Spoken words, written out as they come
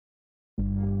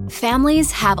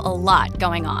Families have a lot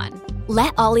going on.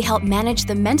 Let Ollie help manage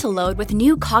the mental load with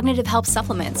new cognitive help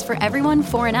supplements for everyone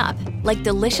 4 and up, like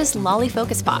delicious Lolly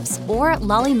Focus Pops or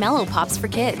Lolly Mellow Pops for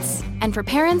kids. And for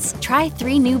parents, try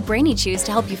 3 new Brainy Chews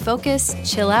to help you focus,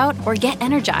 chill out, or get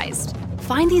energized.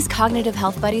 Find these cognitive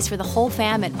health buddies for the whole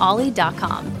fam at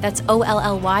ollie.com. That's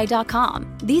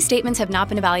OLLY.com. These statements have not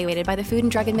been evaluated by the Food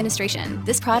and Drug Administration.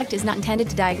 This product is not intended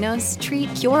to diagnose,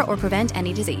 treat, cure, or prevent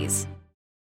any disease.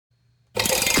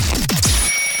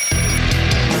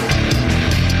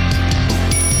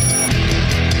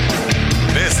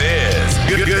 This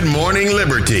is Good Morning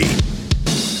Liberty.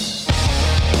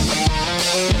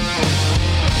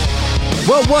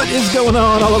 Well, what is going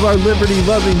on, all of our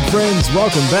liberty-loving friends?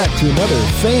 Welcome back to another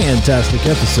fantastic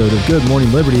episode of Good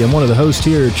Morning Liberty. I'm one of the hosts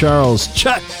here, Charles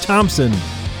Chuck Thompson.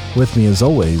 With me, as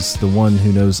always, the one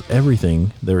who knows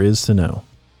everything there is to know,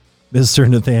 Mr.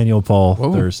 Nathaniel Paul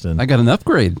Thurston. I got an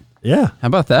upgrade. Yeah. How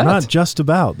about that? Not just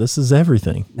about. This is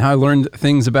everything. Now I learned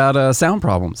things about sound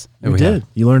problems. You did.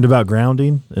 You learned about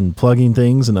grounding and plugging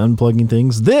things and unplugging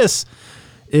things. This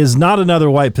is not another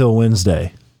White Pill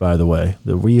Wednesday, by the way.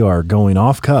 That we are going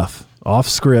off cuff, off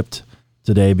script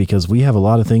today because we have a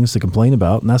lot of things to complain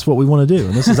about, and that's what we want to do.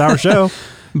 And this is our show.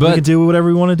 But we can do whatever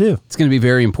we want to do. It's going to be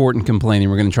very important complaining.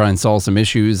 We're going to try and solve some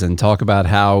issues and talk about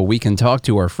how we can talk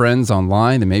to our friends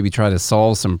online and maybe try to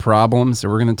solve some problems. So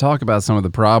we're going to talk about some of the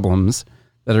problems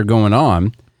that are going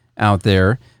on out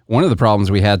there. One of the problems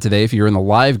we had today, if you're in the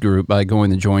live group by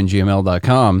going to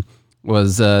joingml.com,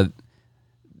 was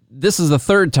this is the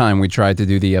third time we tried to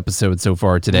do the episode so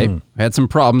far today. We had some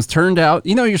problems. Turned out,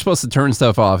 you're supposed to turn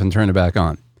stuff off and turn it back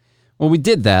on. Well, we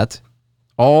did that,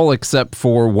 all except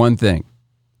for one thing.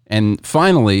 And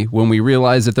finally, when we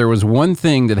realized that there was one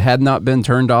thing that had not been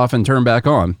turned off and turned back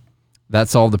on, that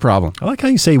solved the problem. I like how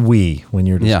you say we when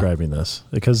you're describing this,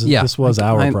 because this was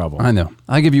our problem. I know.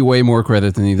 I give you way more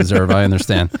credit than you deserve. I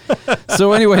understand.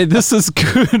 So anyway, this is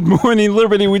Good Morning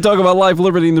Liberty. We talk about life,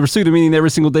 liberty, and the pursuit of meaning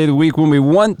every single day of the week when we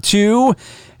want to,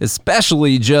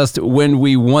 especially just when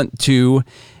we want to.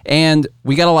 And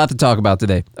we got a lot to talk about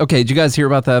today. Okay, did you guys hear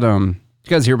about that? Did you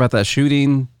guys hear about that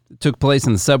shooting? Took place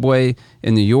in the subway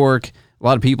in New York. A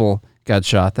lot of people got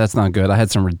shot. That's not good. I had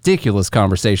some ridiculous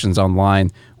conversations online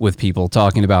with people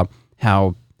talking about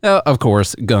how, of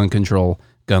course, gun control,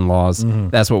 gun laws,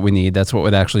 that's what we need. That's what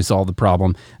would actually solve the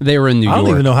problem. They were in New York. I don't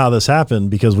even know how this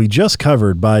happened because we just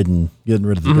covered Biden getting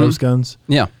rid of the ghost guns.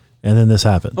 Yeah. And then this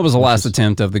happened. It was the last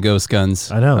attempt of the ghost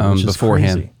guns. I know, which is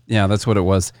beforehand. crazy. Yeah, that's what it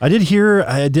was. I did hear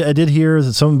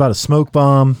something about a smoke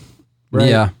bomb. Right?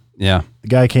 Yeah. The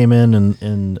guy came in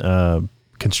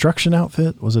construction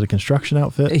outfit. Was it a construction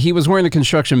outfit? He was wearing a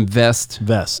construction vest.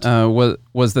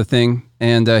 Was the thing.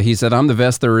 And he said, "I'm the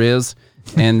vest there is."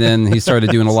 And then he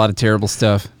started doing a lot of terrible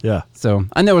stuff. Yeah. So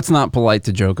I know it's not polite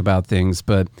to joke about things,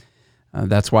 but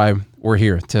that's why we're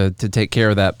here, to take care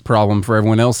of that problem for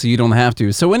everyone else so you don't have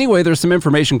to. So anyway, there's some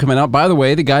information coming out. By the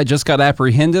way, the guy just got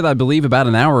apprehended, I believe, about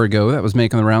an hour ago. That was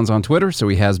making the rounds on Twitter. So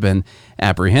he has been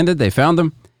apprehended. They found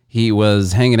him. He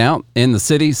was hanging out in the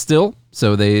city still,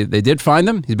 so they did find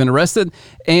him. He's been arrested,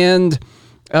 and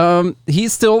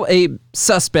he's still a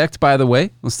suspect, by the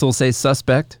way. We'll still say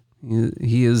suspect.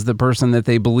 He is the person that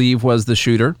they believe was the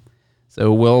shooter.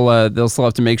 So they'll still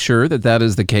have to make sure that that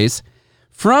is the case.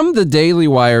 From the Daily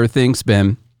Wire, thanks,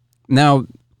 Ben. Now,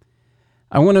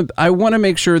 I want to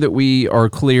make sure that we are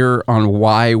clear on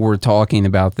why we're talking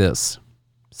about this.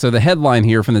 So the headline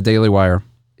here from the Daily Wire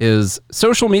is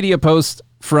social media posts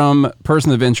from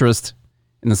person of interest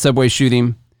in the subway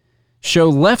shooting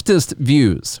show leftist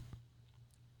views.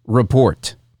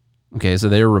 Report. Okay, so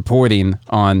they're reporting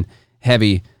on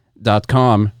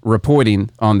heavy.com,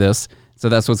 reporting on this. So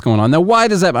that's what's going on. Now, why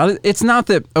does that? It's not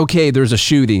that, okay, there's a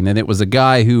shooting and it was a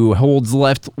guy who holds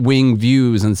left-wing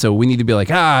views, and so we need to be like,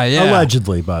 yeah.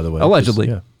 Allegedly, by the way. Allegedly.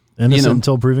 Yeah. Innocent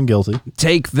until proven guilty.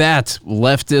 Take that,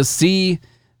 leftists. See,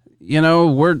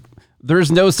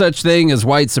 there's no such thing as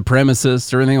white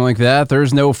supremacists or anything like that.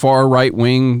 There's no far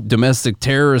right-wing domestic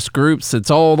terrorist groups.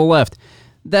 It's all the left.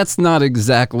 That's not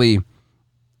exactly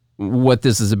what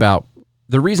this is about.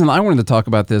 The reason I wanted to talk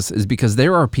about this is because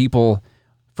there are people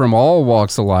from all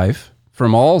walks of life,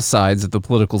 from all sides of the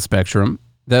political spectrum,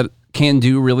 that can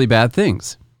do really bad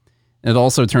things. It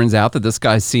also turns out that this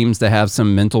guy seems to have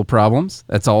some mental problems.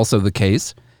 That's also the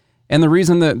case. And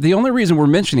the only reason we're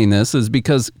mentioning this is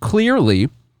because clearly,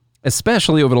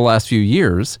 especially over the last few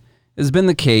years, has been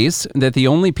the case that the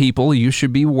only people you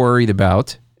should be worried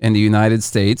about in the United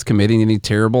States committing any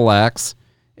terrible acts,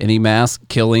 any mass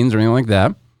killings or anything like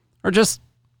that, are just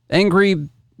angry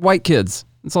white kids.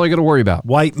 That's all you got to worry about.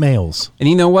 White males. And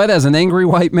you know what? As an angry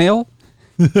white male,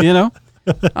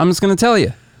 I'm just going to tell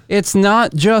you, it's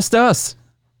not just us.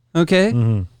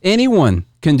 Okay? Anyone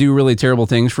can do really terrible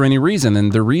things for any reason.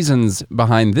 And the reasons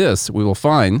behind this, we will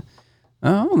find, I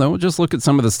don't know, just look at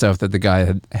some of the stuff that the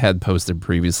guy had posted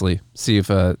previously. See if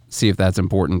that's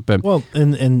important. But well,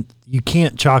 and you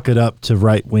can't chalk it up to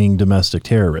right-wing domestic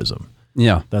terrorism.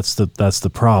 yeah. That's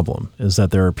the problem, is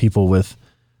that there are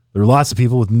lots of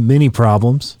people with many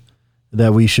problems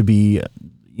that we should be,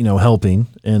 helping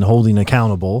and holding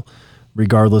accountable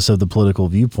regardless of the political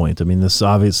viewpoint. I mean, this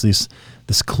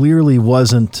clearly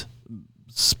wasn't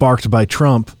sparked by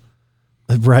Trump,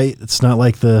 right? It's not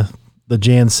like the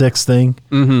Jan 6 thing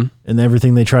and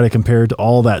everything they try to compare to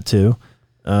all that to.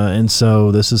 And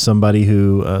so this is somebody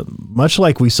who, much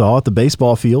like we saw at the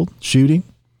baseball field shooting,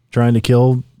 trying to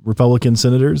kill Republican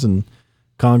senators and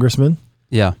congressmen.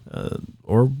 Yeah.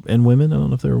 And women. I don't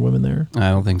know if there were women there. I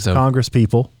don't think so. Congress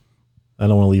people. I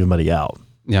don't want to leave anybody out,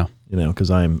 Yeah. because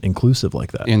I'm inclusive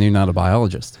like that. And you're not a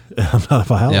biologist. I'm not a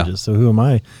biologist, so who am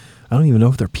I? I don't even know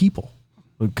if they're people.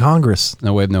 But Congress.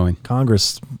 No way of knowing.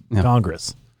 Congress. Yeah.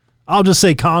 Congress. I'll just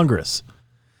say Congress.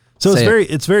 So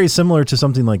it's very similar to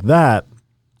something like that,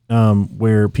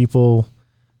 where people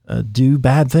do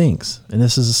bad things, and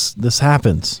this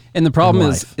happens. And the problem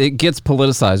is it gets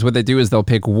politicized. What they do is they'll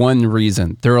pick one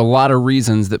reason. There are a lot of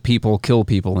reasons that people kill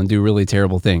people and do really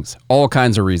terrible things. All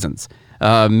kinds of reasons.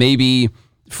 Maybe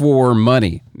for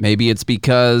money. Maybe it's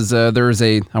because I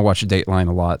watch Dateline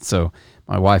a lot, so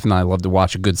my wife and I love to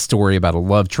watch a good story about a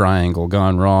love triangle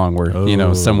gone wrong where,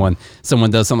 someone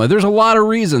does something. There's a lot of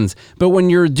reasons, but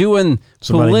when you're doing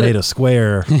somebody made a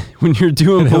square, when you're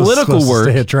doing political work,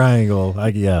 stay a triangle.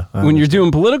 When you're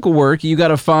doing political work, you got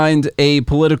to find a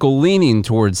political leaning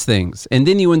towards things. And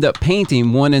then you end up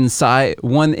painting one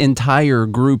entire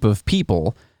group of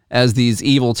people as these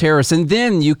evil terrorists. And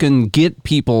then you can get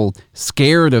people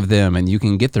scared of them, and you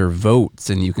can get their votes,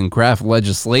 and you can craft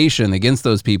legislation against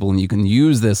those people, and you can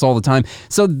use this all the time.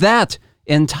 So that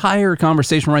entire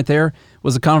conversation right there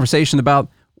was a conversation about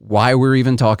why we're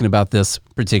even talking about this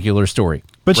particular story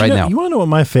now. You want to know what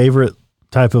my favorite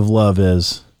type of love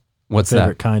is? What's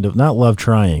favorite that? Kind of, not love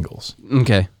triangles.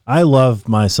 Okay. I love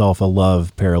myself a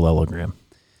love parallelogram.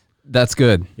 That's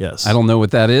good. Yes. I don't know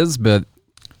what that is, but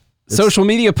social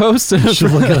media posts.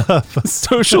 Should look it up.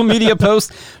 Social media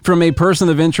post from a person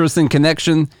of interest in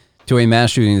connection to a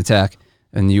mass shooting attack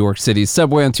in New York City's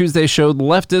subway on Tuesday showed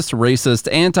leftist,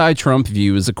 racist, anti-Trump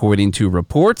views, according to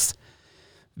reports.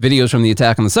 Videos from the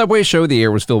attack on the subway show the air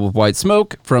was filled with white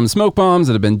smoke from smoke bombs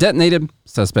that had been detonated.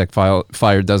 Suspect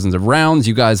fired dozens of rounds.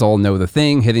 You guys all know the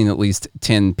thing, hitting at least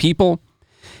 10 people.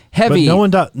 Heavy.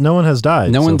 But no one has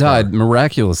died. No one died far.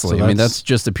 miraculously. So that's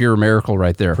just a pure miracle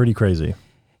right there. Pretty crazy.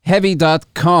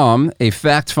 Heavy.com, a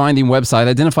fact-finding website,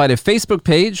 identified a Facebook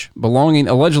page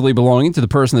allegedly belonging to the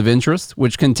person of interest,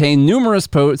 which contained numerous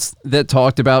posts that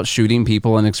talked about shooting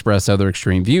people and expressed other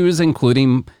extreme views,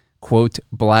 including, quote,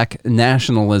 black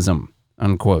nationalism,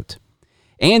 unquote.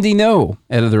 Andy No,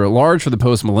 editor-at-large for the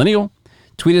Post Millennial,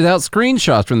 tweeted out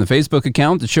screenshots from the Facebook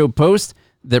account that showed posts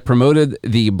that promoted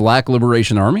the Black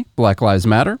Liberation Army, Black Lives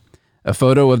Matter, a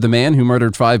photo of the man who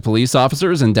murdered 5 police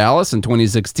officers in Dallas in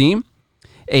 2016,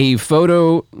 a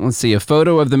photo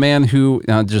of the man who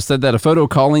just said that, a photo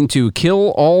calling to kill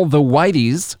all the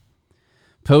whiteys,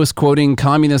 post quoting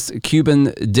communist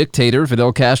Cuban dictator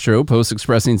Fidel Castro, post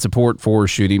expressing support for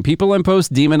shooting people, and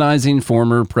post demonizing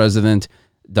former President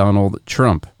Donald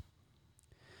Trump.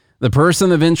 The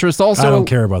person of interest also... I don't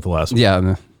care about the last one.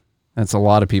 Yeah, that's a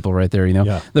lot of people right there,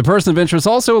 Yeah. The person of interest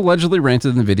also allegedly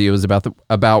ranted in the videos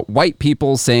about white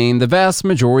people, saying the vast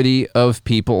majority of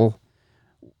people,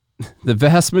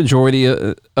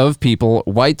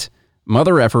 white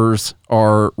mother effers,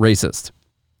 are racist.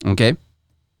 Okay?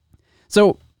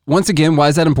 So, once again, why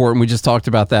is that important? We just talked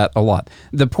about that a lot.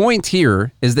 The point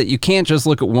here is that you can't just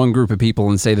look at one group of people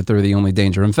and say that they're the only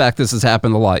danger. In fact, this has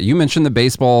happened a lot. You mentioned the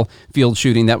baseball field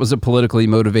shooting. That was a politically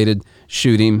motivated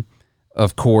shooting,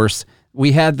 of course.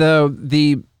 We had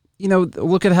the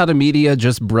look at how the media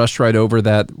just brushed right over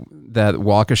that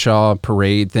Waukesha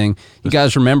parade thing. You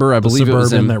guys remember, I believe it was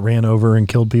that ran over and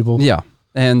killed people? Yeah.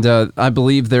 And I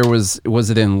believe there was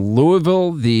it in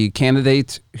Louisville, the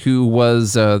candidate who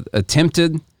was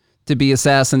attempted to be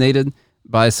assassinated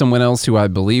by someone else who I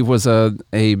believe was a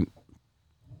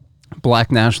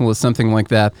black nationalist, something like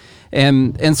that.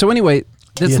 And so anyway,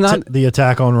 it's not the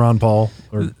attack on Ron Paul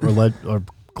or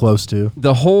close to.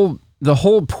 The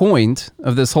whole point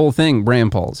of this whole thing,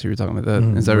 Rand Paul's, you're talking about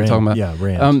that. Is that what you're talking about? Yeah,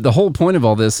 Rand. The whole point of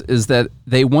all this is that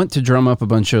they want to drum up a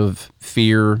bunch of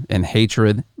fear and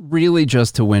hatred, really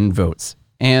just to win votes.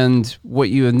 And what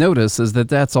you notice is that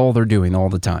that's all they're doing all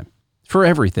the time, for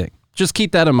everything. Just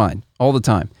keep that in mind all the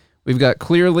time. We've got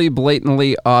clearly,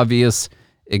 blatantly obvious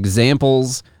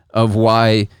examples of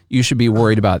why you should be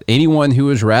worried about anyone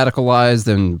who is radicalized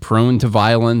and prone to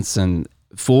violence and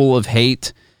full of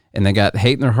hate, and they got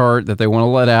hate in their heart that they want to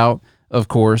let out, of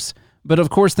course. But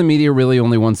of course, the media really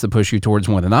only wants to push you towards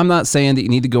one. And I'm not saying that you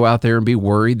need to go out there and be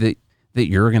worried that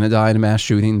you're going to die in a mass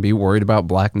shooting, be worried about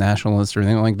black nationalists or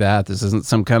anything like that. This isn't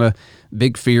some kind of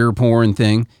big fear porn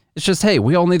thing. It's just, hey,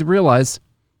 we all need to realize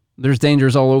there's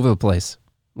dangers all over the place.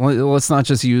 Let's not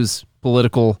just use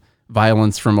political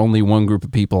violence from only one group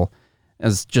of people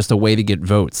as just a way to get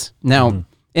votes. Now,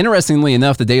 interestingly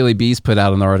enough, the Daily Beast put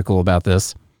out an article about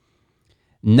this,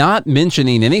 not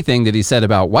mentioning anything that he said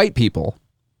about white people.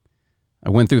 I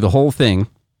went through the whole thing.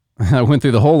 I went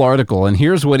through the whole article, and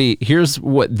here's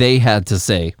what they had to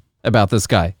say about this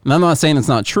guy. And I'm not saying it's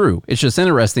not true. It's just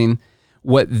interesting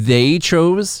what they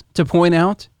chose to point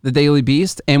out, the Daily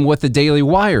Beast, and what the Daily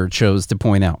Wire chose to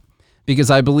point out. Because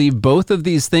I believe both of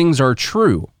these things are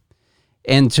true.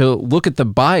 And to look at the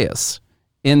bias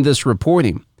in this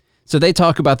reporting. So they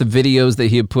talk about the videos that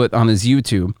he had put on his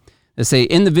YouTube. They say,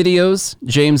 in the videos,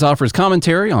 James offers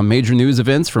commentary on major news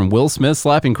events from Will Smith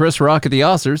slapping Chris Rock at the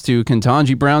Oscars to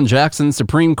Ketanji Brown Jackson's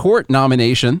Supreme Court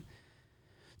nomination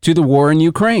to the war in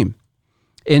Ukraine.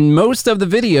 In most of the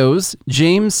videos,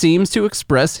 James seems to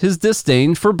express his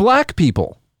disdain for black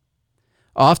people,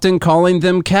 often calling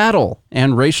them cattle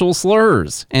and racial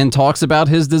slurs, and talks about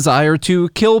his desire to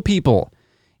kill people,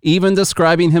 even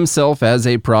describing himself as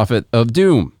a prophet of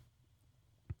doom.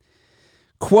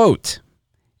 Quote,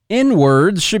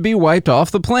 N-words should be wiped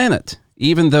off the planet,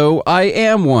 even though I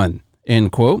am one,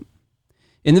 end quote.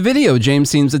 In the video, James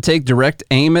seems to take direct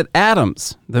aim at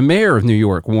Adams, the mayor of New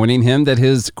York, warning him that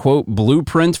his, quote,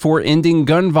 blueprint for ending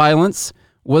gun violence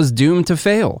was doomed to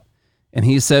fail. And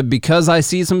he said, because I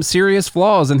see some serious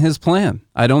flaws in his plan.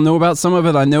 I don't know about some of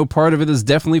it. I know part of it is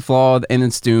definitely flawed and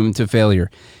it's doomed to failure.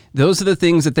 Those are the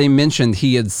things that they mentioned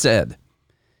he had said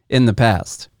in the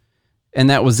past. And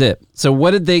that was it. So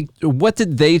what did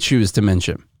they choose to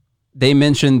mention? They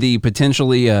mentioned the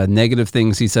potentially negative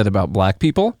things he said about black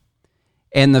people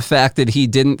and the fact that he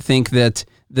didn't think that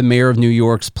the mayor of New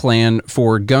York's plan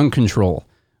for gun control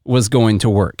was going to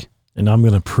work. And I'm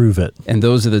going to prove it. And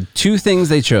those are the two things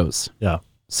they chose. Yeah.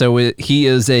 So he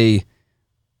is a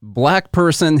black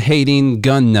person hating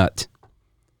gun nut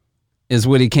is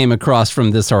what he came across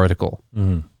from this article.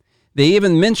 Mm-hmm. They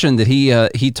even mentioned that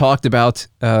he talked about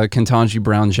Ketanji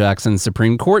Brown Jackson's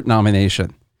Supreme Court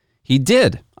nomination. He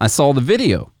did. I saw the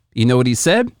video. You know what he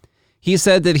said? He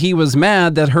said that he was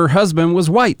mad that her husband was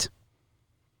white.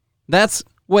 That's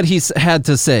what he had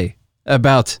to say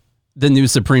about the new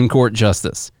Supreme Court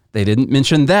justice. They didn't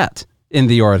mention that in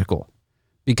the article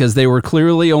because they were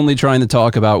clearly only trying to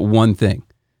talk about one thing.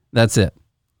 That's it.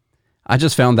 I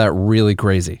just found that really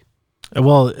crazy.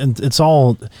 Well, and it's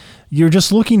all, you're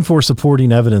just looking for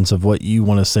supporting evidence of what you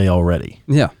want to say already.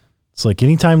 Yeah. It's like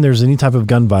anytime there's any type of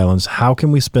gun violence, how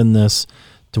can we spin this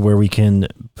to where we can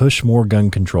push more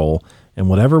gun control, and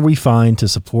whatever we find to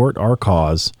support our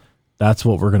cause, that's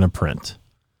what we're going to print.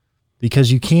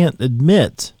 Because you can't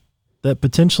admit that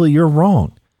potentially you're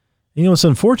wrong. You know, what's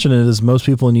unfortunate is most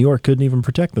people in New York couldn't even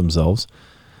protect themselves.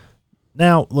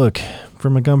 Now, look,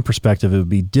 from a gun perspective, it would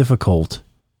be difficult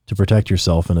to protect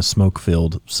yourself in a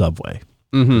smoke-filled subway.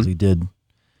 Mm-hmm. Because he did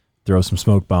throw some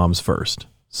smoke bombs first.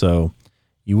 So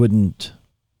you wouldn't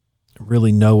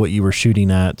really know what you were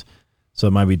shooting at. So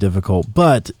it might be difficult.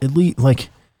 But at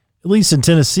least in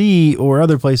Tennessee or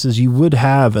other places, you would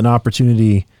have an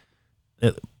opportunity,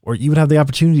 or you would have the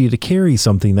opportunity to carry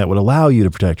something that would allow you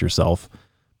to protect yourself,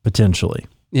 potentially.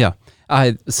 Yeah.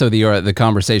 So the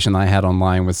conversation I had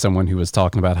online with someone who was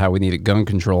talking about how we needed gun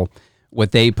control,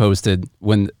 what they posted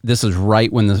when this was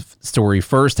right when the story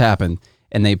first happened,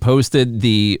 and they posted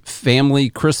the family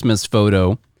Christmas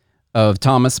photo of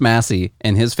Thomas Massey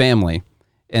and his family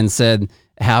and said,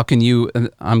 how can you,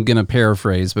 I'm going to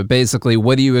paraphrase, but basically,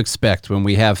 what do you expect when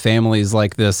we have families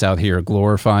like this out here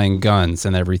glorifying guns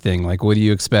and everything? Like, what do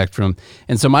you expect from,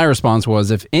 and so my response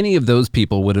was, if any of those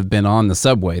people would have been on the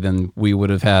subway, then we would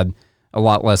have had a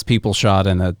lot less people shot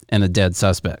and a dead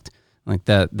suspect. Like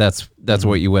that's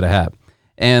what you would have had.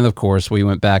 And of course, we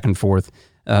went back and forth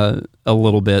a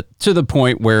little bit to the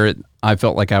point where I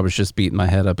felt like I was just beating my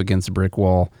head up against a brick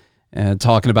wall and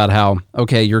talking about how,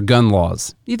 okay, your gun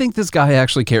laws. Do you think this guy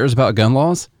actually cares about gun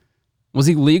laws? Was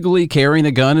he legally carrying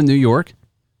a gun in New York?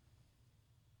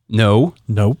 No.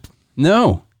 Nope.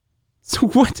 No. So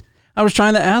what? I was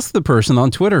trying to ask the person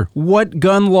on Twitter, what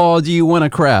gun law do you want to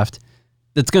craft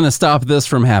that's going to stop this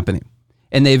from happening?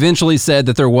 And they eventually said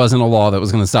that there wasn't a law that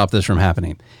was going to stop this from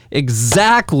happening.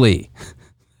 Exactly.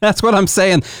 That's what I'm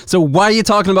saying. So why are you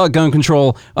talking about gun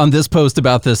control on this post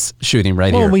about this shooting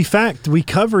right here? Well, we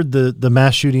covered the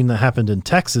mass shooting that happened in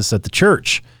Texas at the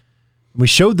church. We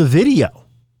showed the video.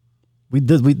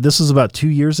 This was about 2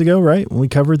 years ago, right? When we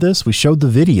covered this, we showed the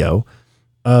video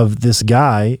of this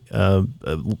guy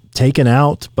taken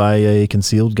out by a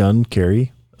concealed gun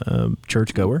carry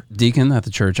churchgoer. Deacon at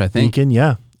the church, I think. Deacon,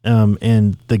 yeah.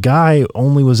 And the guy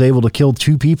only was able to kill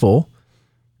 2 people,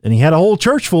 and he had a whole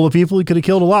church full of people. He could have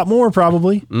killed a lot more,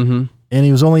 probably. Mm-hmm. And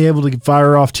he was only able to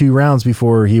fire off 2 rounds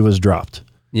before he was dropped.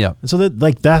 Yeah. And so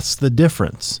that's the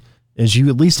difference, is you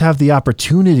at least have the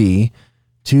opportunity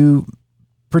to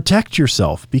protect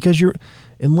yourself, because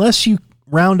unless you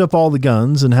round up all the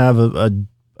guns and have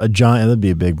a giant, that'd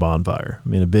be a big bonfire. I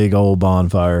mean, a big old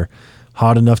bonfire,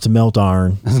 hot enough to melt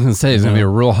iron. I was going to say, it's going to be a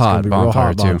real hot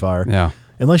bonfire, too. Yeah.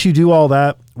 Unless you do all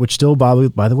that, which still, by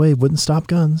the way, wouldn't stop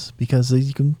guns, because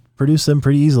you can produce them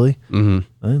pretty easily.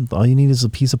 Mm-hmm. And all you need is a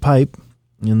piece of pipe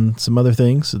and some other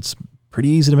things. It's pretty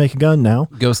easy to make a gun now.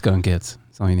 Ghost gun kits.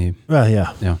 That's all you need. Well,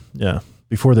 yeah.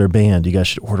 Before they're banned, you guys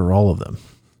should order all of them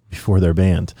before they're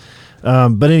banned.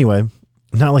 But anyway,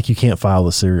 not like you can't file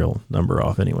the serial number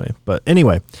off anyway. But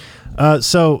anyway,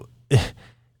 so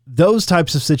those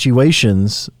types of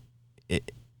situations,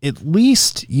 at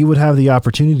least you would have the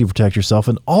opportunity to protect yourself.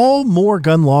 And all more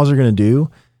gun laws are going to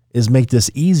do is make this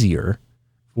easier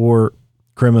for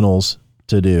criminals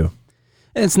to do.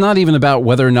 And it's not even about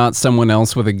whether or not someone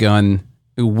else with a gun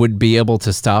would be able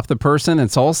to stop the person.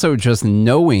 It's also just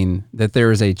knowing that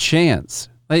there is a chance.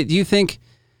 Like, do you think,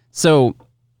 so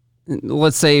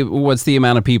let's say, what's the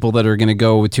amount of people that are going to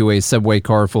go to a subway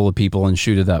car full of people and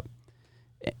shoot it up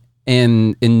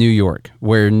in New York,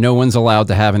 where no one's allowed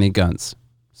to have any guns?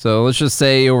 So let's just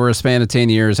say over a span of 10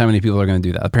 years, how many people are going to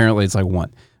do that? Apparently it's like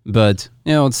 1, but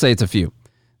let's say it's a few.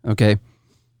 Okay.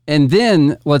 And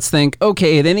then let's think,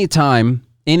 okay, at any time,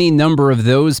 any number of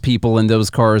those people in those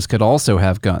cars could also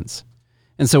have guns.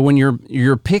 And so when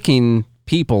you're picking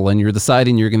people and you're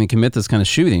deciding you're going to commit this kind of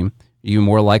shooting, are you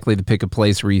more likely to pick a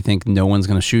place where you think no one's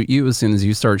going to shoot you as soon as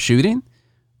you start shooting?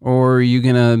 Or are you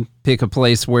going to pick a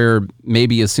place where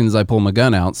maybe as soon as I pull my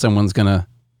gun out, someone's going to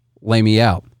lay me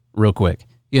out real quick?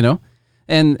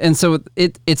 And so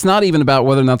it's not even about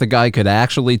whether or not the guy could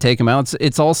actually take him out.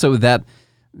 It's also that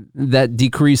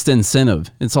decreased incentive.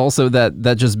 It's also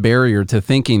that just barrier to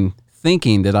thinking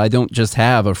that I don't just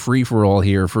have a free for all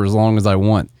here for as long as I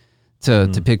want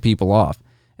to pick people off.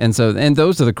 And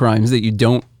those are the crimes that you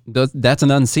don't. That's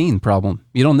an unseen problem.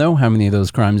 You don't know how many of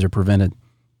those crimes are prevented.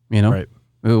 Right.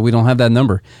 We don't have that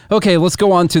number. Okay, let's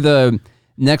go on to the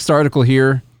next article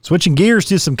here. Switching gears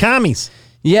to some commies.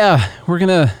 Yeah, we're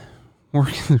gonna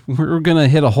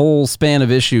hit a whole span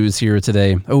of issues here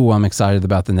today. Oh, I'm excited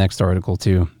about the next article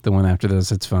too. The one after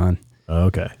this, it's fun.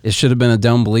 Okay. It should have been a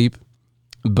dumb bleep,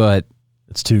 but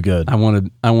it's too good. I wanted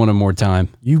more time.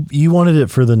 You wanted it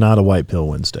for the Not a White Pill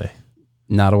Wednesday.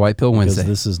 Not a White Pill Wednesday.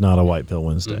 Because this is Not a White Pill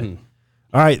Wednesday. Mm-hmm.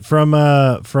 All right,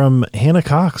 from Hannah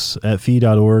Cox at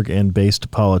fee.org and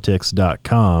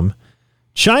basedpolitics.com.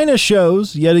 China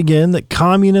shows yet again that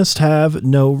communists have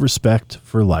no respect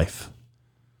for life.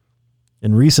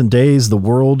 In recent days, the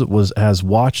world has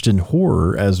watched in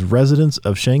horror as residents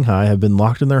of Shanghai have been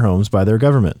locked in their homes by their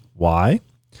government. Why?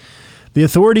 The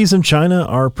authorities in China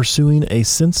are pursuing a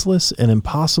senseless and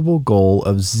impossible goal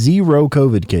of 0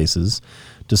 COVID cases,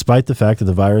 despite the fact that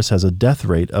the virus has a death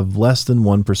rate of less than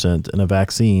 1% and a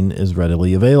vaccine is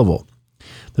readily available.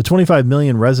 The 25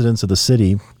 million residents of the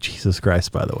city, Jesus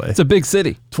Christ, by the way. It's a big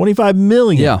city. 25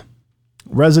 million. Yeah.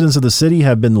 Residents of the city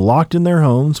have been locked in their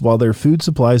homes while their food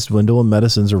supplies dwindle and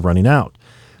medicines are running out.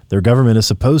 Their government is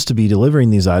supposed to be delivering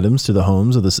these items to the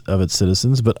homes of its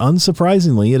citizens, but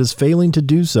unsurprisingly, it is failing to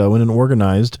do so in an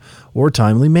organized or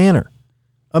timely manner.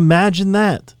 Imagine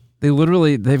that.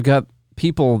 They've got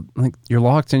people, like, you're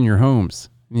locked in your homes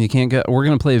and you can't get. We're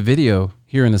going to play a video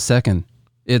here in a second.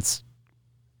 It's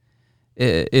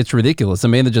ridiculous.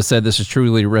 Amanda just said this is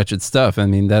truly wretched stuff. I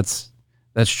mean, that's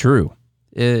true.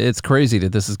 It's crazy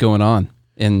that this is going on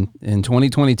in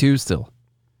 2022 still.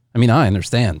 I mean, I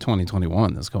understand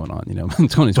 2021 is going on,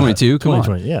 2022, come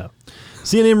on. Yeah.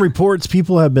 CNN reports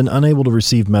people have been unable to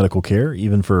receive medical care,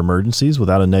 even for emergencies,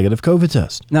 without a negative COVID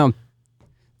test. Now,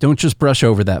 don't just brush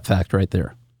over that fact right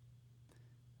there.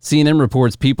 CNN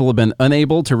reports people have been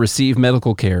unable to receive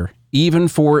medical care, even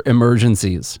for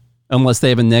emergencies, unless they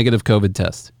have a negative COVID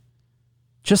test.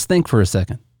 Just think for a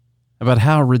second about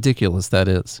how ridiculous that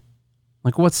is.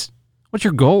 Like, what's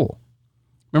your goal?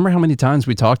 Remember how many times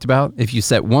we talked about if you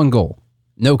set one goal,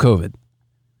 no COVID.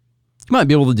 You might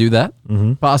be able to do that,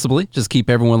 possibly. Just keep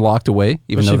everyone locked away,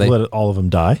 even though they let all of them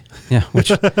die. Yeah,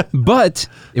 but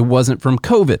it wasn't from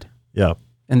COVID. Yeah.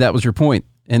 And that was your point.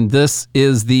 And this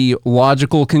is the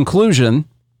logical conclusion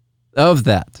of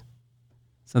that.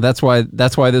 So that's why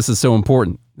this is so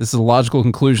important. This is a logical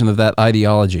conclusion of that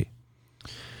ideology.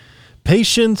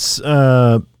 Patients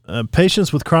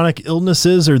with chronic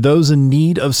illnesses or those in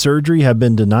need of surgery have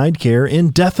been denied care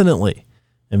indefinitely.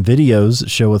 And videos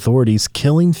show authorities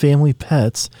killing family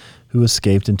pets who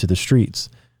escaped into the streets.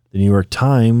 The New York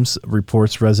Times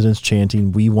reports residents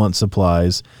chanting, "We want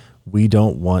supplies. We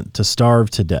don't want to starve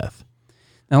to death."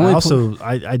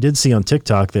 I did see on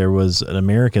TikTok there was an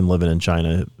American living in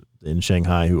China, in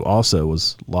Shanghai, who also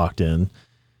was locked in.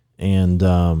 And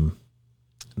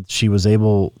she was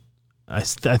able, I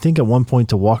think at one point,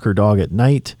 to walk her dog at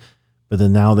night. But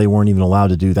then now they weren't even allowed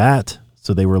to do that.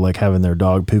 So they were like having their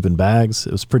dog poop in bags.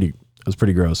 It was pretty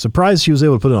gross. Surprised she was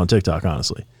able to put it on TikTok,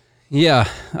 honestly. Yeah,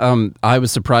 I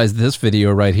was surprised this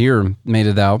video right here made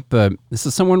it out, but this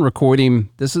is someone recording.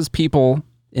 This is people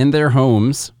in their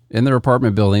homes, in their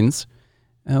apartment buildings.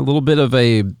 A little bit of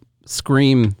a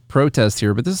scream protest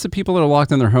here, but this is the people that are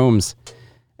locked in their homes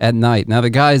at night. Now,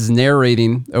 the guy's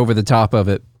narrating over the top of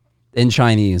it in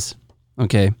Chinese,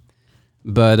 okay?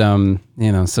 But,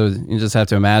 so you just have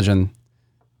to imagine.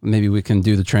 Maybe we can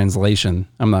do the translation.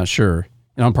 I'm not sure.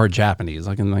 I'm part Japanese.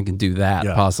 I can do that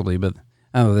possibly, but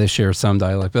I don't know. They share some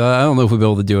dialect, but I don't know if we'll be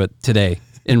able to do it today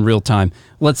in real time.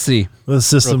 Let's see. The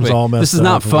system's all messed up. This is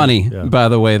not funny, by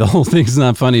the way. The whole thing's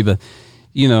not funny, but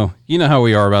you know how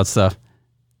we are about stuff.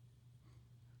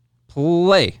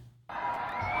 Play.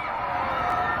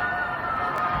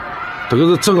 这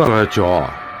个是正常的叫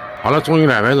啊，好了，终于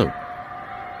200人，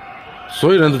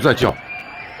所有人都在叫。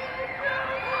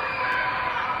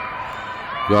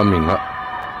 要命了！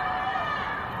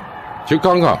就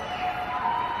刚刚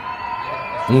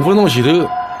5分钟前头，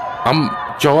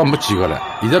叫完没几个了，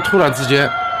现在突然之间，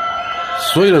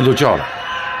所有人都叫了，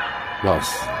要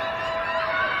死！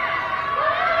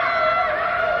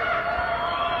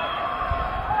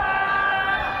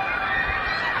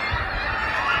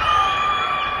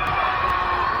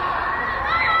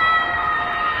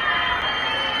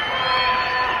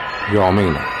要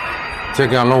命了！ 再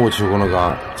这样弄下去，我跟你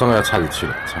讲，真的要出事体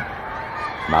了，操，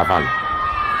麻烦了。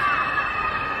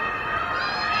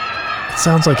 It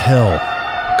sounds like hell.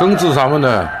 根治上面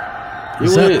呢，因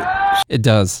为 It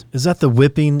does. Is that the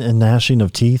whipping and gnashing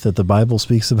of teeth that the Bible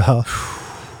speaks about?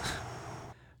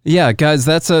 Yeah, guys,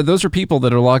 that's those are people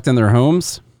that are locked in their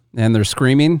homes and they're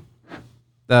screaming.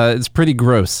 It's pretty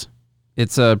gross.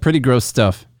 It's pretty gross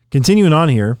stuff. Continuing on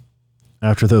here,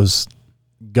 after those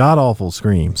god-awful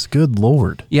screams. Good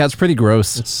Lord. Yeah, it's pretty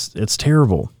gross. It's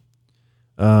terrible.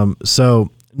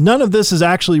 So none of this is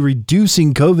actually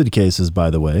reducing COVID cases, by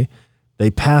the way. They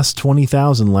passed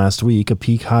 20,000 last week, a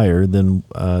peak higher than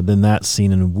that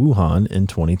seen in Wuhan in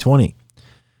 2020.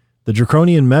 The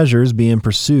draconian measures being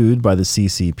pursued by the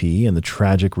CCP and the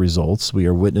tragic results we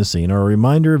are witnessing are a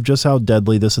reminder of just how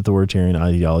deadly this authoritarian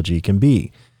ideology can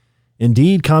be.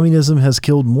 Indeed, communism has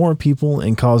killed more people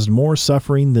and caused more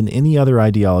suffering than any other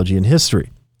ideology in history.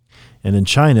 And in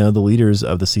China, the leaders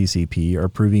of the CCP are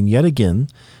proving yet again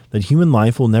that human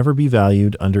life will never be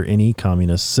valued under any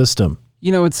communist system.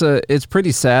 You know, it's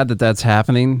pretty sad that that's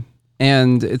happening.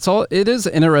 And it is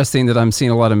interesting that I'm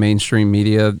seeing a lot of mainstream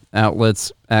media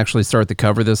outlets actually start to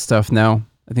cover this stuff now.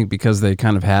 I think because they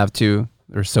kind of have to.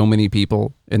 There's so many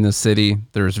people in the city.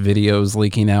 There's videos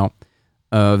leaking out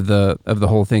of the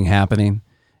whole thing happening,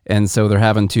 and so they're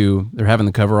having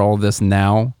to cover all of this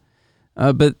now.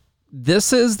 But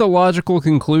this is the logical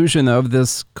conclusion of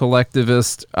this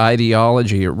collectivist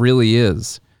ideology. It really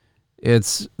is.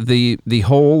 It's the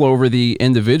whole over the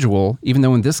individual, even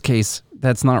though in this case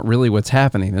that's not really what's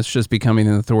happening. It's just becoming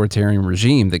an authoritarian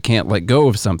regime that can't let go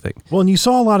of something. Well, and you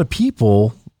saw a lot of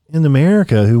people in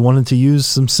America who wanted to use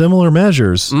some similar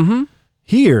measures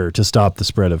here to stop the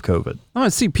spread of COVID. I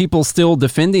see people still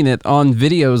defending it on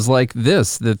videos like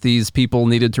this, that these people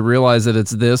needed to realize that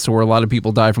it's this, or a lot of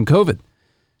people die from COVID.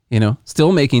 You know,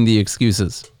 still making the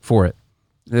excuses for it.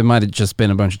 It might have just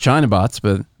been a bunch of China bots,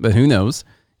 but who knows?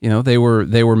 You know, they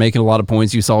were making a lot of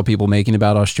points you saw people making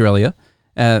about Australia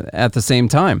at the same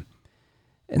time.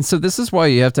 And so this is why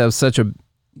you have to have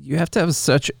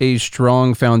such a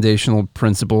strong foundational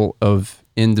principle of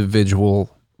individual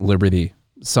liberty.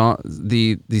 So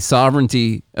the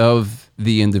sovereignty of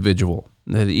the individual,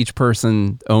 that each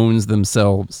person owns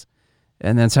themselves.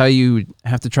 And that's how you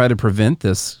have to try to prevent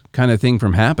this kind of thing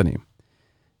from happening.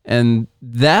 And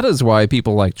that is why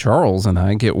people like Charles and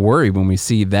I get worried when we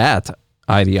see that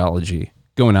ideology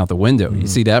going out the window. You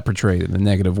see that portrayed in a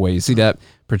negative way. You see that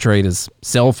portrayed as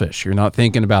selfish. You're not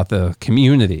thinking about the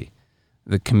community,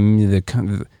 the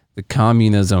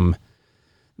communism,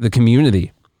 the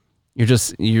community. You're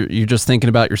just thinking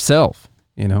about yourself,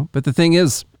 you know. But the thing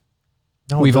is,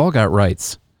 we've all got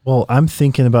rights. Well, I'm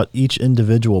thinking about each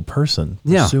individual person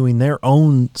Yeah. pursuing their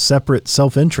own separate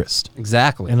self-interest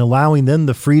Exactly. and allowing them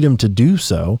the freedom to do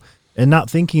so, and not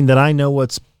thinking that I know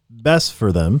what's best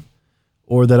for them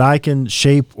or that I can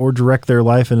shape or direct their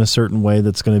life in a certain way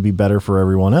that's going to be better for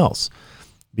everyone else.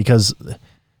 Because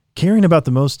caring about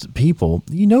the most people,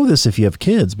 you know this if you have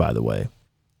kids, by the way.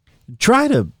 Try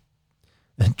to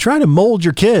mold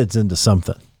your kids into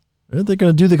something. They're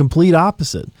going to do the complete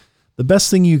opposite. The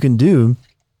best thing you can do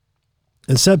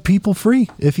is set people free.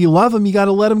 If you love them, you got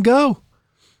to let them go.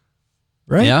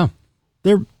 Right? Yeah.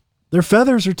 Their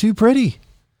feathers are too pretty.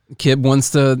 Kid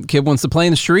wants to play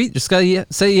in the street. Just gotta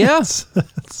say yes.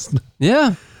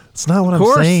 Yeah. It's not what I'm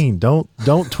course. saying. Don't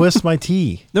twist my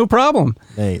tea, No problem.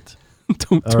 Nate.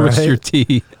 Don't All twist right. your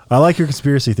tea. I like your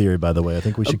conspiracy theory, by the way. I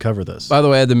think we should cover this. By the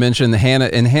way, I had to mention Hannah.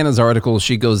 In Hannah's article,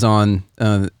 she goes on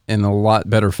in a lot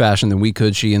better fashion than we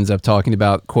could. She ends up talking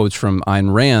about quotes from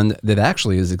Ayn Rand that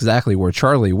actually is exactly where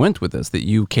Charlie went with this, that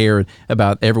you cared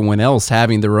about everyone else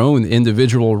having their own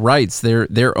individual rights,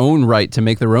 their own right to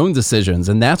make their own decisions.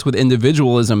 And that's what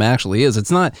individualism actually is.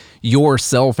 It's not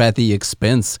yourself at the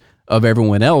expense of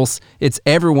everyone else. It's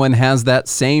everyone has that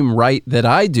same right that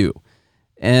I do.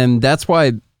 And that's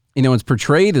why, you know, it's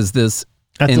portrayed as this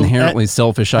inherently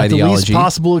selfish at ideology. the least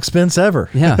possible expense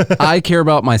ever. Yeah. I care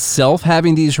about myself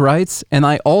having these rights, and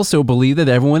I also believe that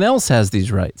everyone else has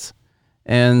these rights.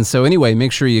 And so anyway,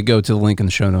 make sure you go to the link in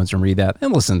the show notes and read that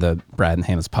and listen to Brad and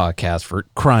Hannah's podcast, for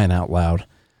crying out loud.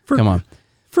 Come on.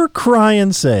 For crying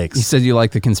You sakes. said you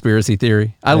like the conspiracy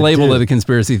theory. I labeled do. it a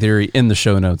conspiracy theory in the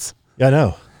show notes. Yeah, I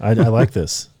know. I like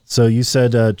this. So you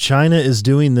said China is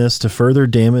doing this to further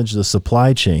damage the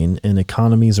supply chain and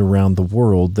economies around the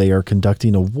world. They are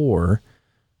conducting a war,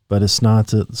 but it's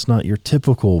not your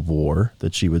typical war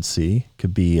that you would see.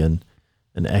 Could be an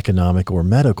economic or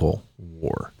medical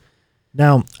war.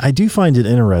 Now, I do find it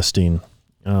interesting.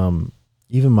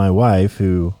 Even my wife,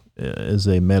 who is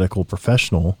a medical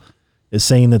professional, is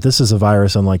saying that this is a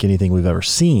virus unlike anything we've ever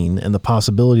seen, and the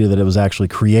possibility that it was actually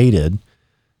created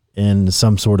in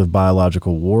some sort of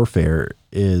biological warfare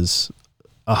is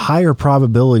a higher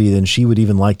probability than she would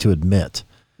even like to admit.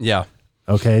 Yeah.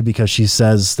 Okay. Because she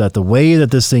says that the way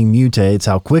that this thing mutates,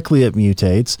 how quickly it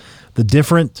mutates, the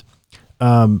different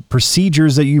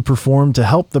procedures that you perform to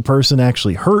help the person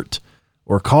actually hurt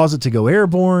or cause it to go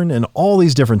airborne and all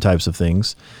these different types of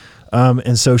things.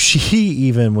 And so she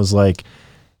even was like,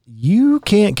 you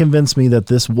can't convince me that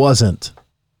this wasn't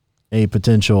a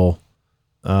potential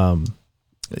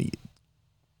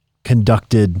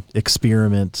conducted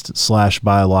experiment /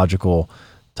 biological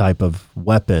type of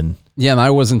weapon. Yeah, and I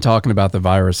wasn't talking about the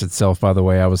virus itself, by the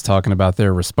way. I was talking about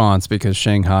their response, because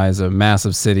Shanghai is a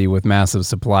massive city with massive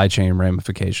supply chain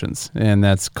ramifications, and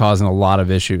that's causing a lot of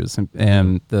issues.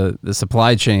 And the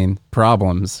supply chain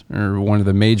problems are one of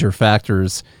the major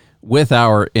factors with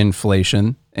our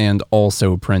inflation and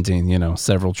also printing,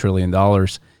 several $1 trillion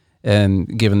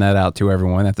and giving that out to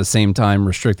everyone at the same time,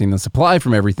 restricting the supply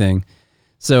from everything.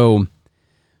 So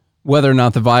whether or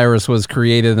not the virus was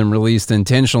created and released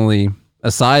intentionally,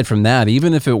 aside from that,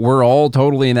 even if it were all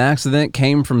totally an accident,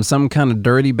 came from some kind of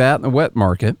dirty bat in the wet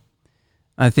market,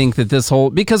 I think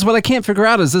that because what I can't figure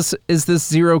out is this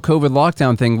zero COVID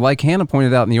lockdown thing, like Hannah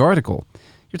pointed out in the article.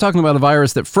 You're talking about a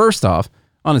virus that, first off,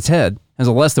 on its head, has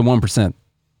a less than 1%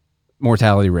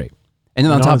 mortality rate. And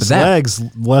then on top of that, legs,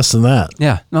 less than that.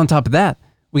 yeah, and on top of that,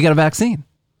 we got a vaccine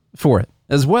for it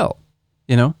as well,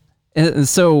 And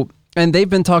so, and they've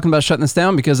been talking about shutting this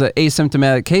down because of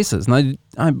asymptomatic cases. And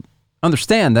I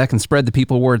understand that can spread to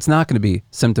people where it's not going to be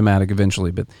symptomatic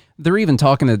eventually, but they're even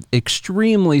talking an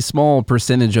extremely small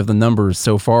percentage of the numbers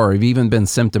so far have even been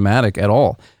symptomatic at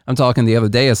all. I'm talking the other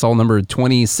day, I saw a number of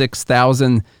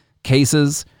 26,000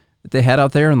 cases that they had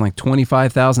out there, and like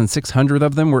 25,600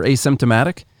 of them were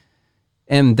asymptomatic.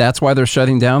 And that's why they're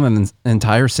shutting down an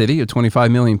entire city of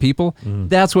 25 million people.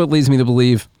 That's what leads me to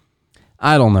believe,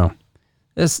 I don't know.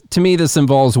 To me, this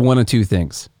involves one of two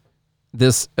things.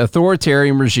 This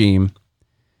authoritarian regime,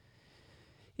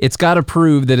 it's got to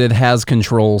prove that it has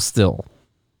control still.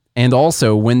 And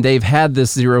also, when they've had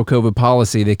this zero COVID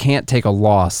policy, they can't take a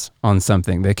loss on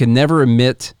something. They can never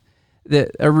admit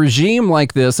that a regime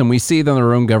like this, and we see it in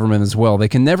their own government as well, they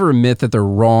can never admit that they're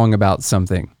wrong about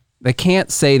something. They can't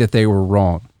say that they were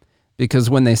wrong, because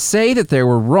when they say that they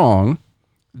were wrong,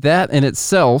 that in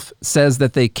itself says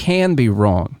that they can be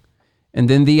wrong. And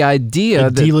then the idea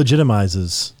It that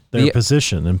delegitimizes their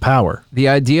position and power. the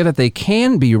idea that they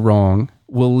can be wrong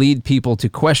will lead people to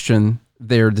question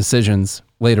their decisions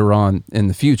later on in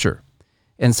the future.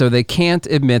 And so they can't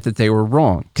admit that they were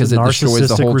wrong because It's it a destroys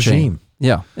the narcissistic whole regime. chain.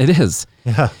 Yeah, it is.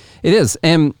 Yeah. It is.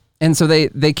 And so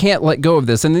they can't let go of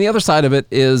this. And then the other side of it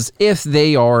is if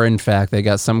they are, in fact, they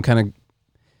got some kind of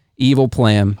evil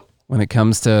plan when it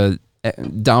comes to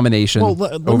domination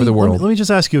over the world. Let me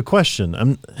just ask you a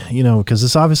question. Because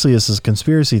this obviously is a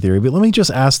conspiracy theory, but let me just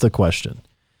ask the question.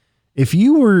 If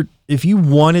you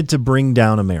wanted to bring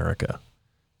down America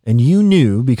and you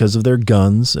knew because of their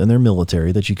guns and their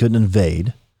military that you couldn't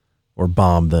invade or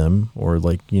bomb them or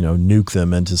nuke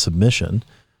them into submission,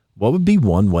 what would be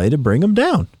one way to bring them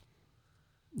down?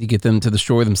 You get them to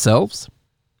destroy themselves.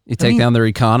 You take down their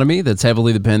economy that's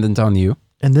heavily dependent on you.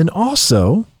 And then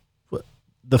also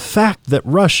the fact that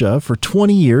Russia for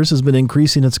 20 years has been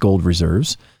increasing its gold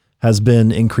reserves, has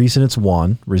been increasing its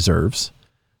yuan reserves,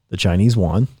 the Chinese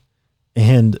yuan,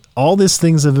 and all these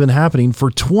things have been happening for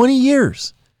 20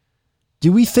 years.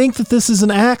 Do we think that this is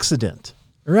an accident?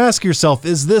 Or ask yourself,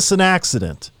 is this an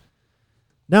accident?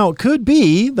 Now, it could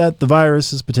be that the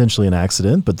virus is potentially an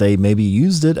accident, but they maybe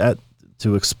used it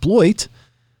to exploit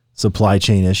supply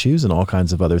chain issues and all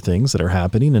kinds of other things that are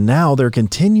happening. And now they're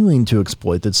continuing to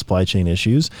exploit the supply chain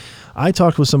issues. I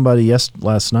talked with somebody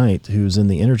last night who's in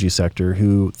the energy sector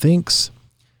who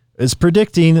is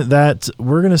predicting that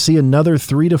we're going to see another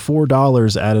 $3 to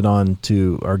 $4 added on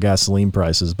to our gasoline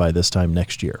prices by this time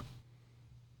next year.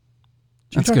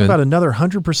 You're talking about another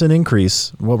 100%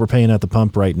 increase in what we're paying at the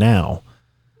pump right now.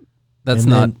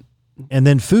 And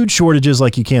then food shortages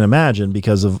like you can't imagine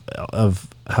because of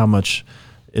how much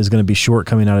is going to be short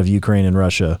coming out of Ukraine and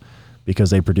Russia because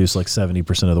they produce like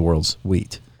 70% of the world's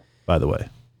wheat, by the way.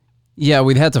 Yeah,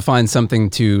 we'd have to find something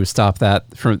to stop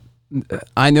that from.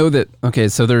 I know that. Okay,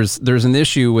 so there's an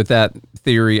issue with that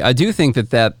theory. I do think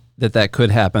that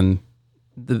could happen.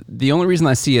 The only reason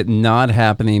I see it not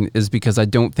happening is because I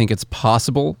don't think it's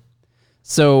possible.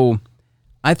 So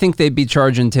I think they'd be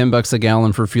charging $10 a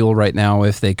gallon for fuel right now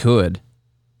if they could.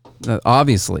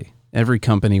 Obviously, every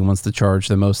company wants to charge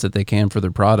the most that they can for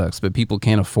their products, but people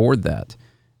can't afford that.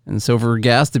 And so for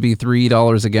gas to be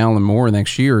 $3 a gallon more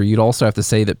next year, you'd also have to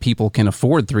say that people can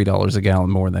afford $3 a gallon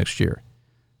more next year.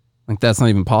 Like, that's not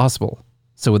even possible.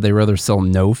 So would they rather sell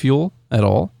no fuel at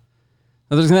all?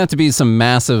 Now, there's going to have to be some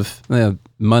massive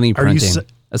money printing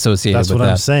associated with that. That's what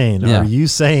I'm saying. Yeah. Are you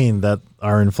saying that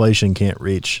our inflation can't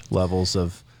reach levels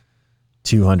of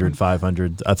 200,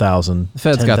 500, 1,000, The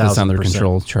Fed's got this under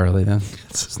control, Charlie.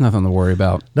 It's nothing to worry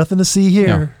about. Nothing to see here.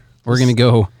 No. We're going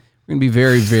to be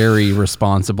very, very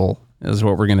responsible is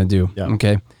what we're going to do.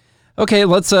 Yeah. Okay,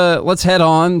 let's head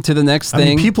on to the next thing. I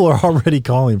mean, people are already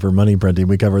calling for money printing.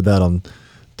 We covered that on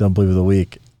Don't Believe the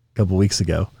Week a couple weeks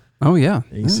ago. Oh, yeah.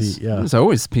 There's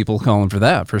always people calling for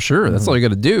that, for sure. That's all you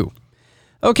got to do.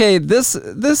 Okay,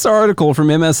 this article from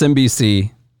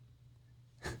MSNBC,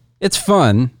 it's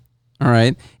fun, all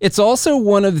right? It's also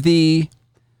one of the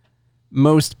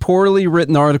most poorly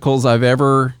written articles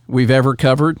we've ever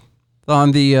covered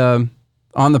on the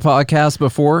podcast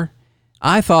before.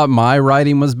 I thought my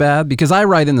writing was bad because I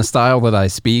write in the style that I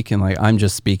speak, and I'm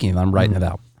just speaking, I'm writing it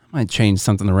out. I might change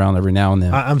something around every now and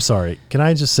then. I'm sorry. Can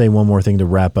I just say one more thing to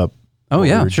wrap up? Oh,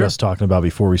 yeah, we were sure. just talking about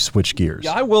before we switch gears.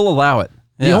 Yeah, I will allow it.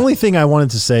 The only thing I wanted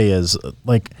to say is,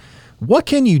 what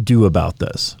can you do about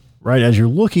this, right? As you're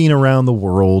looking around the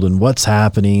world and what's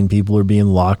happening, people are being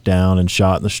locked down and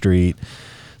shot in the street,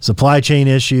 supply chain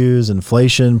issues,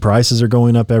 inflation, prices are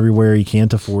going up everywhere. You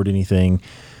can't afford anything.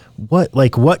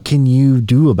 What can you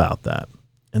do about that?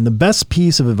 And the best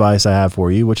piece of advice I have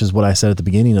for you, which is what I said at the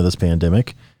beginning of this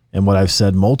pandemic and what I've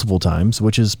said multiple times,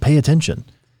 which is pay attention.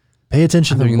 Pay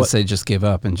attention to to what what. Say just give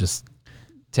up and just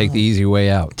take the easy way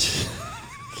out.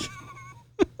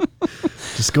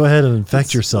 Just go ahead and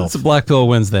infect yourself. It's a Black Pill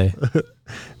Wednesday.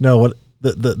 No, what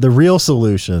the real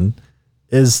solution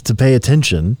is to pay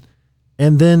attention.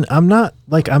 And then I'm not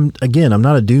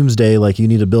a doomsday, like you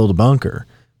need to build a bunker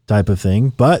type of thing,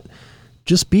 but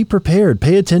just be prepared,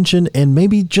 pay attention, and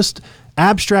maybe just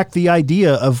abstract the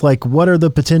idea of what are the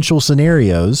potential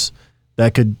scenarios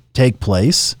that could take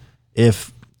place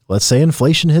if, let's say,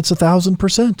 inflation hits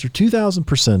 1,000% or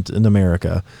 2,000% in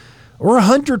America, or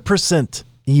 100%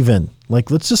 even.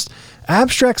 Let's just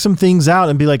abstract some things out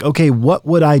and be like, okay, what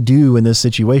would I do in this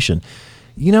situation?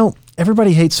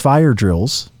 Everybody hates fire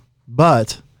drills,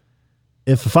 but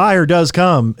if a fire does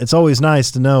come, it's always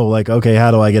nice to know, okay,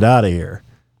 how do I get out of here?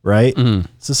 Right? Mm-hmm.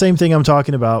 It's the same thing I'm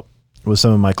talking about with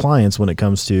some of my clients when it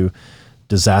comes to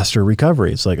disaster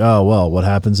recovery. It's oh, well, what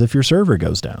happens if your server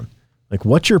goes down? Like,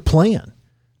 what's your plan?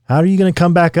 How are you going to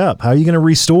come back up? How are you going to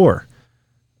restore?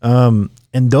 And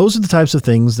those are the types of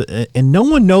things that, and no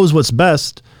one knows what's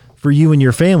best for you and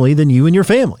your family than you and your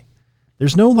family.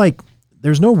 There's no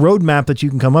roadmap that you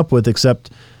can come up with except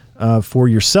for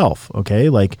yourself. Okay.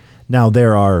 Like, now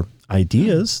there are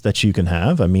ideas that you can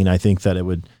have. I mean, I think that it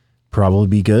would probably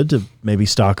be good to maybe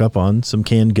stock up on some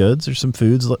canned goods or some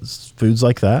foods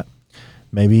like that.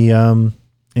 Maybe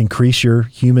increase your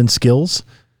human skills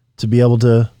to be able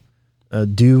to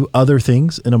do other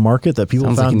things in a market that people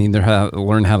Sounds like you need to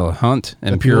learn how to hunt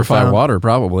and purify water,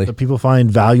 probably. That people find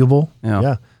valuable.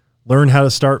 Yeah. Learn how to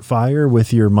start fire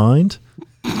with your mind.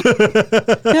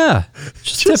 Yeah.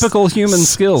 Just typical human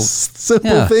skills.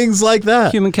 Simple things like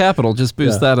that. Human capital, just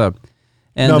boost that up.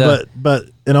 And, no, but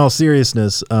in all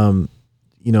seriousness, some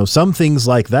things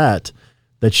like that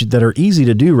are easy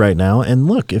to do right now. And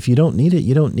look, if you don't need it,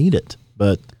 you don't need it.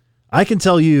 But I can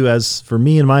tell you, as for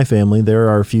me and my family, there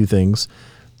are a few things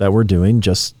that we're doing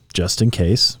just in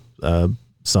case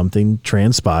something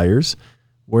transpires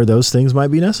where those things might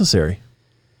be necessary.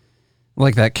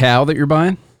 Like that cow that you're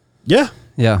buying? Yeah.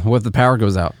 Yeah. What if the power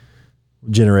goes out?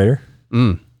 Generator.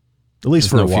 At least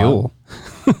for a while.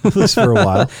 At least for a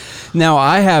while. Now,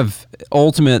 I have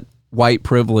ultimate white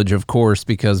privilege, of course,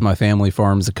 because my family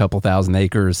farms a couple thousand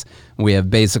acres. We have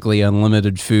basically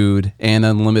unlimited food and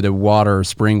unlimited water,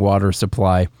 spring water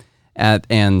supply,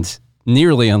 and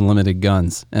nearly unlimited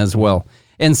guns as well.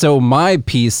 And so my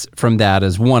piece from that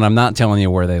is, one, I'm not telling you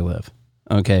where they live.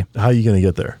 Okay. How are you going to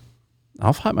get there?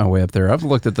 I'll fight my way up there. I've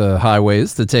looked at the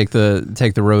highways to take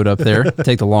the road up there,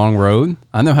 take the long road.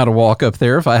 I know how to walk up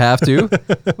there if I have to.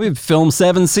 We've filmed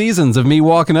 7 seasons of me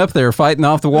walking up there, fighting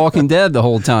off the Walking Dead the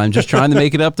whole time, just trying to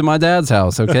make it up to my dad's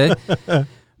house, okay?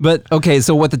 But, okay,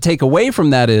 so what the takeaway from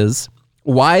that is,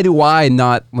 why do I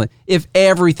not, if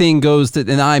everything goes to,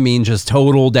 and I mean just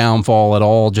total downfall, it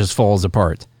all just falls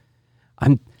apart.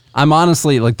 I'm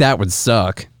honestly, that would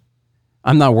suck.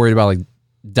 I'm not worried about,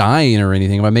 dying or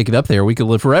anything. If I make it up there, we could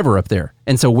live forever up there.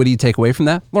 And so what do you take away from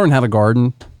that? Learn how to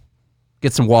garden,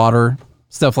 get some water,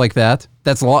 stuff like that.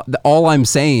 That's all I'm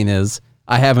saying is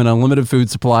I have an unlimited food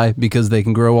supply because they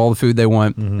can grow all the food they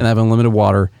want, and I have unlimited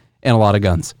water and a lot of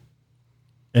guns.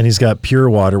 And he's got pure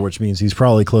water, which means he's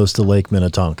probably close to Lake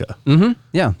Minnetonka. Mm-hmm.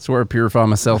 Yeah, that's where I purify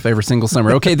myself every single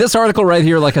summer. Okay, this article right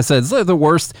here, like I said, is the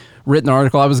worst written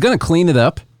article. I was going to clean it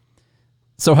up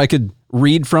so I could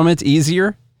read from it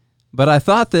easier. But I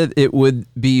thought that it would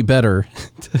be better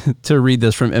to read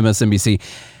this from MSNBC.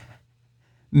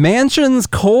 Manchin's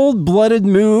cold-blooded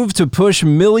move to push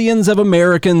millions of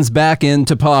Americans back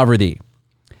into poverty.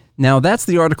 Now, that's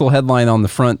the article headline on the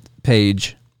front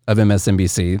page of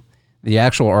MSNBC. The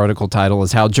actual article title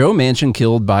is How Joe Manchin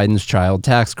Killed Biden's Child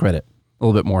Tax Credit. A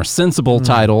little bit more sensible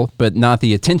title, but not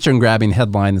the attention-grabbing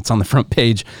headline that's on the front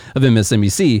page of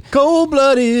MSNBC.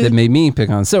 Cold-blooded. That made me pick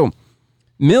on. So,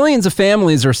 millions of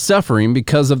families are suffering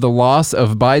because of the loss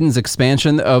of Biden's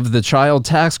expansion of the child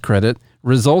tax credit,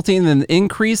 resulting in an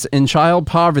increase in child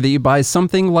poverty by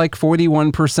something like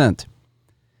 41%.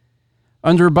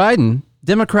 Under Biden,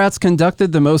 Democrats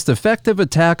conducted the most effective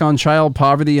attack on child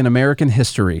poverty in American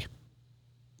history.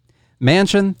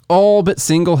 Manchin all but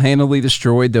single-handedly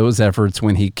destroyed those efforts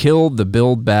when he killed the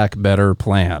Build Back Better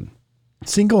plan.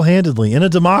 Single-handedly in a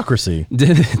democracy.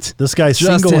 Did it? This guy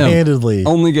Just single-handedly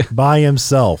by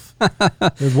himself.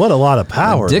 What a lot of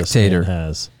power dictator this man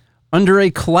has. Under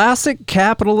a classic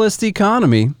capitalist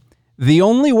economy, the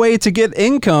only way to get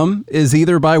income is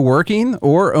either by working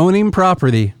or owning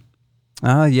property.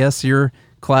 Yes, your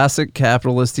classic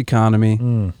capitalist economy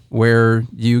where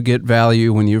you get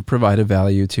value when you've provided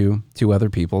value to other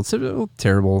people. It's a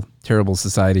terrible, terrible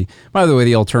society. By the way,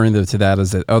 the alternative to that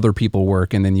is that other people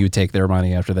work and then you take their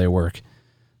money after they work.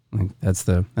 That's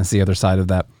the other side of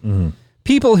that.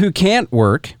 People who can't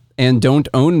work and don't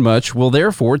own much will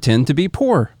therefore tend to be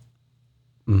poor.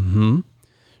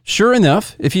 Sure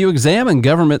enough, if you examine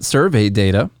government survey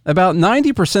data, about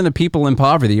 90% of people in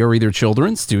poverty are either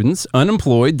children, students,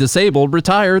 unemployed, disabled,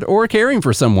 retired, or caring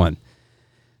for someone.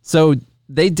 So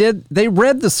they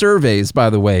read the surveys,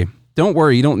 by the way. Don't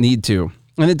worry, you don't need to.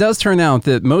 And it does turn out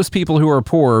that most people who are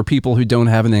poor are people who don't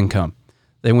have an income.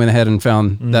 They went ahead and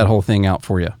found that whole thing out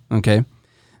for you, okay?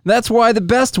 That's why the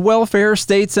best welfare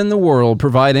states in the world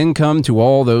provide income to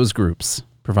all those groups.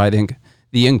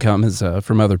 The income is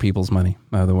from other people's money,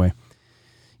 by the way.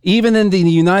 Even in the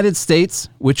United States,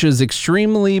 which is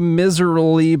extremely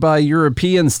miserably by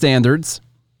European standards,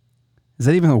 is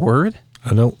that even a word?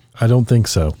 I don't think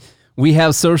so. We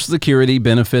have Social Security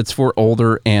benefits for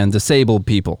older and disabled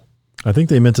people. I think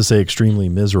they meant to say extremely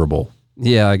miserable.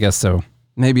 Yeah, I guess so.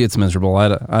 Maybe it's miserable.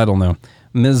 I don't know.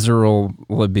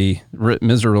 Miserably,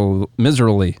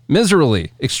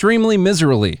 extremely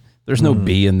miserably. There's no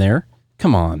B in there.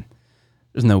 Come on.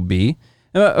 There's no B.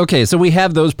 Okay, so we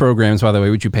have those programs, by the way,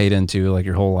 which you paid into like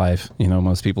your whole life. You know,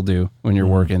 most people do when you're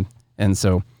working. And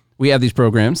so we have these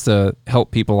programs to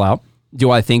help people out.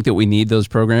 Do I think that we need those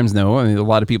programs? No. I mean, a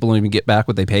lot of people don't even get back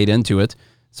what they paid into it.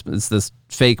 It's this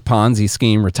fake Ponzi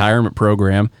scheme retirement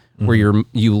program where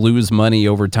you lose money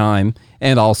over time,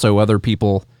 and also other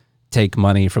people take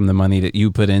money from the money that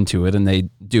you put into it, and they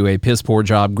do a piss poor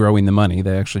job growing the money.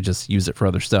 They actually just use it for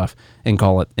other stuff and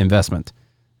call it investment.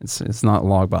 It's not a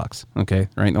lockbox, okay?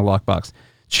 There ain't no lockbox.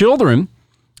 Children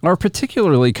are a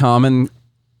particularly common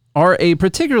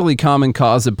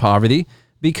cause of poverty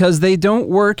because they don't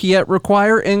work yet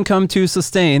require income to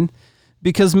sustain,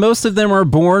 because most of them are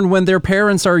born when their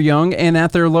parents are young and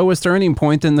at their lowest earning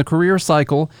point in the career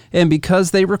cycle, and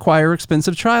because they require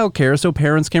expensive childcare so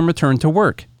parents can return to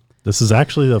work. This is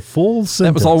actually the full sentence.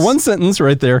 That was all one sentence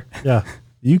right there. Yeah.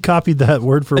 You copied that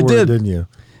word for word, didn't you?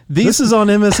 This is on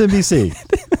MSNBC.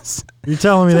 You're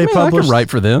telling me they published... I could write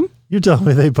for them. You're telling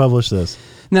me they published this.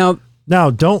 Now,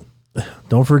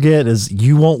 don't forget is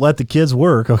you won't let the kids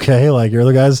work, okay? Like you're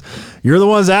the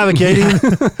ones advocating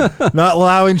not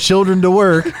allowing children to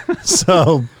work.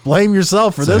 So blame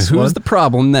yourself for this one. Who's the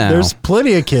problem now? There's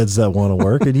plenty of kids that want to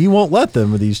work and you won't let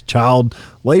them with these child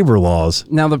labor laws.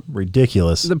 Now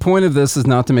ridiculous. The point of this is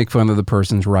not to make fun of the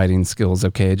person's writing skills,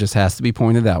 okay? It just has to be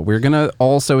pointed out. We're going to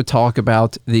also talk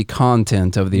about the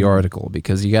content of the article,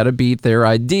 because you got to beat their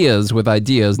ideas with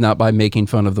ideas, not by making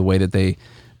fun of the way that they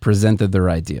presented their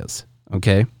ideas.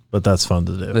 Okay. But that's fun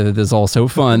to do. It is also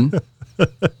fun. All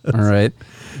right.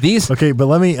 Okay, but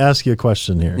let me ask you a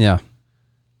question here. Yeah.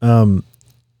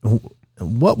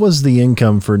 What was the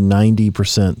income for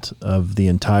 90% of the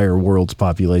entire world's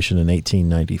population in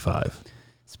 1895?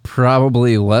 It's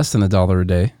probably less than $1 a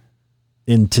day.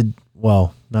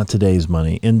 Not today's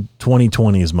money, in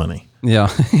 2020's money. Yeah.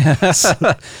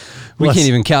 We can't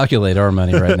even calculate our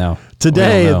money right now.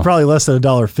 Today, it's probably less than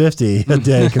 $1.50 a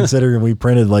day, considering we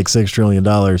printed like $6 trillion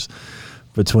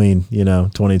between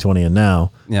 2020 and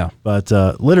now. Yeah. But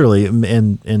literally,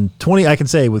 in 20, I can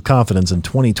say with confidence, in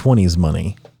 2020's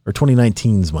money or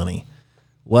 2019's money,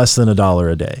 less than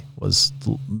 $1 a day was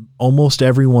almost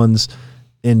everyone's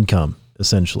income,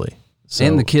 essentially. So,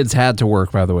 and the kids had to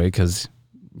work, by the way, because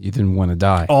you didn't want to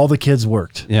die. All the kids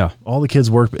worked. Yeah. All the kids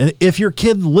worked. And if your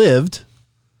kid lived,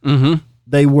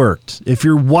 they worked. If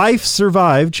your wife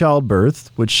survived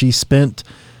childbirth, which she spent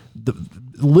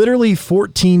literally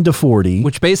 14 to 40.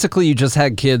 Which basically you just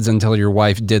had kids until your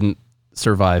wife didn't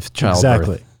survive childbirth.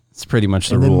 Exactly. It's pretty much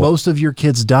the rule. rule. And then most of your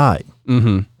kids died.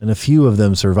 And a few of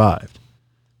them survived.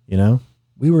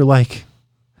 We were like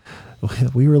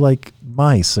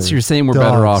mice. So you're saying we're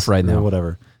better off right now? Or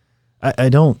whatever. I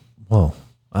don't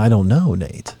know,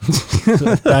 Nate.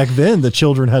 Back then, the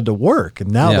children had to work,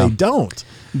 and now they don't.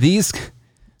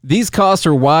 These costs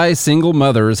are why single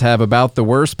mothers have about the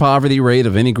worst poverty rate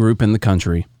of any group in the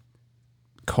country.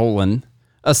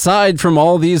 Aside from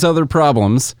all these other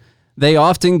problems, they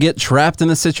often get trapped in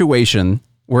a situation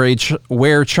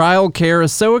where child care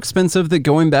is so expensive that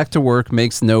going back to work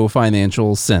makes no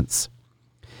financial sense.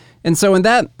 And so in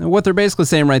that, what they're basically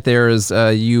saying right there is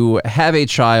you have a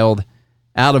child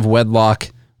out of wedlock,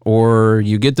 or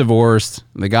you get divorced,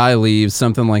 the guy leaves,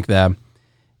 something like that.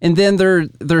 And then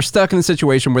they're stuck in a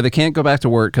situation where they can't go back to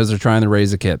work because they're trying to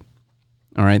raise a kid.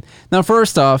 All right. Now,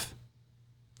 first off,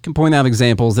 you can point out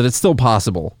examples that it's still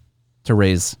possible to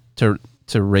raise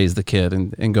the kid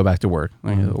and go back to work.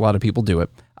 A lot of people do it.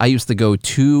 I used to go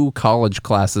to college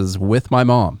classes with my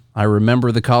mom. I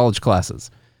remember the college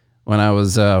classes when I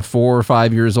was 4 or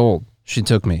 5 years old. She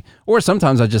took me. Or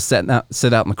sometimes I just sit out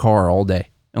in the car all day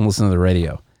and listen to the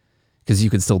radio. Because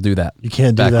you could still do that. You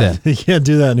can't do that. You can't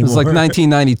do that anymore. It was like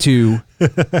 1992,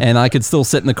 and I could still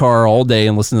sit in the car all day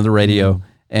and listen to the radio.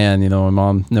 And, my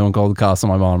mom, no one called the cops on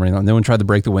my mom, or no one tried to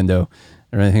break the window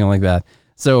or anything like that.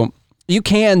 So you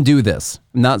can do this.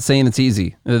 I'm not saying it's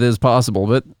easy. It is possible.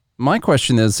 But my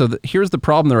question is, here's the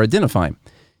problem they're identifying.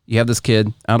 You have this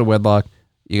kid out of wedlock.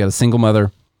 You got a single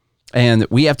mother. And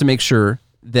we have to make sure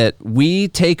that we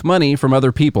take money from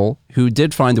other people who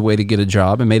did find a way to get a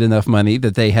job and made enough money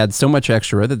that they had so much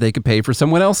extra that they could pay for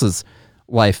someone else's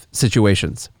life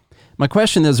situations. My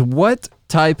question is, what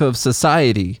type of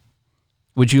society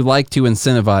would you like to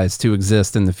incentivize to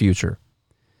exist in the future?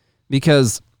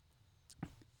 Because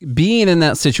being in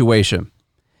that situation,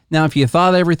 now if you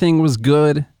thought everything was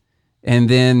good and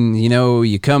then,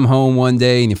 you come home one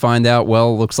day and you find out,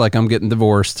 well, looks like I'm getting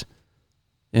divorced,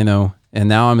 and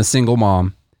now I'm a single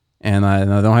mom, and I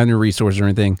don't have any resources or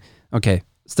anything. Okay,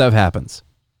 stuff happens.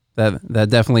 That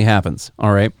definitely happens.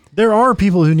 All right. There are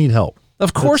people who need help.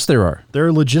 Of course there are. There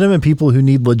are legitimate people who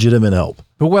need legitimate help.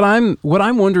 But what I'm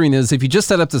wondering is if you just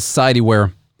set up the society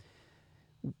where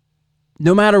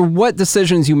no matter what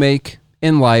decisions you make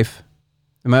in life,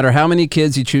 no matter how many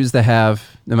kids you choose to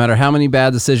have, no matter how many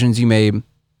bad decisions you made,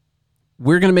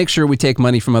 we're going to make sure we take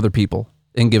money from other people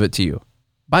and give it to you.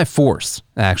 By force,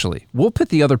 actually. We'll put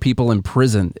the other people in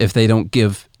prison if they don't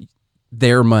give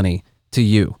their money to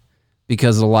you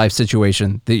because of the life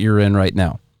situation that you're in right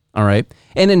now. All right?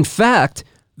 And in fact,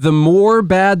 the more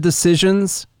bad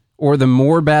decisions or the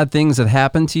more bad things that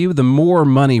happen to you, the more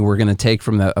money we're going to take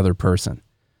from that other person.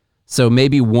 So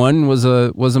maybe one was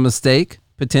a mistake,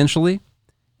 potentially.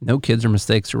 No kids are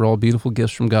mistakes. They're all beautiful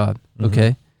gifts from God.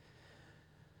 Okay?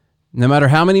 No matter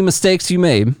how many mistakes you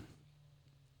made,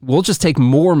 we'll just take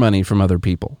more money from other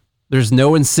people. There's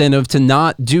no incentive to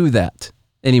not do that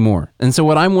anymore. And so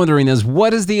what I'm wondering is,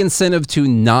 what is the incentive to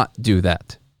not do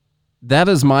that? That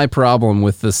is my problem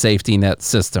with the safety net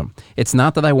system. It's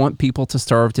not that I want people to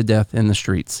starve to death in the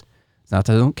streets. It's not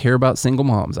that I don't care about single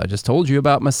moms. I just told you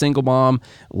about my single mom,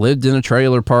 lived in a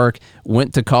trailer park,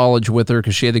 went to college with her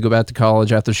because she had to go back to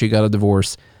college after she got a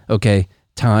divorce. Okay,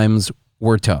 times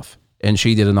were tough. And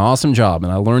she did an awesome job,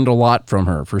 and I learned a lot from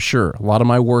her, for sure. A lot of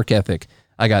my work ethic.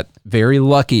 I got very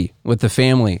lucky with the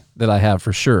family that I have,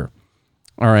 for sure.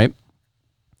 All right.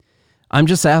 I'm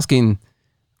just asking,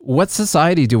 what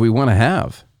society do we want to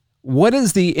have? What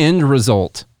is the end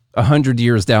result 100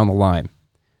 years down the line,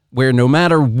 where no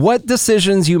matter what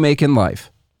decisions you make in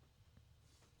life,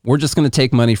 we're just going to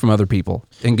take money from other people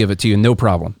and give it to you, no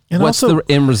problem. And what's also,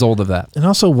 the end result of that? And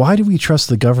also, why do we trust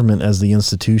the government as the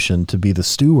institution to be the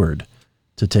steward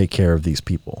to take care of these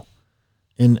people?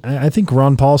 And I think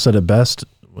Ron Paul said it best,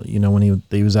 you know, when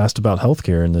he was asked about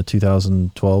healthcare in the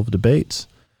 2012 debates.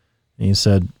 And he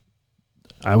said,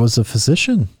 I was a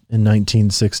physician in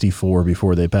 1964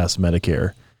 before they passed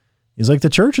Medicare. He's like, the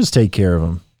churches take care of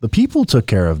them. The people took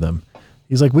care of them.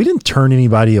 He's like, we didn't turn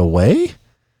anybody away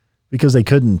because they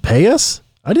couldn't pay us.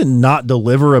 I did not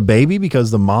deliver a baby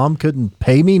because the mom couldn't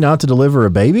pay me not to deliver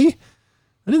a baby.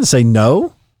 I didn't say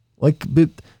no. Like, the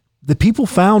people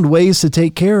found ways to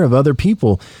take care of other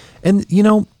people. And, you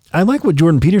know, I like what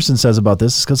Jordan Peterson says about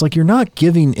this, because, like, you're not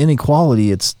giving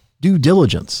inequality, it's due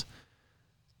diligence,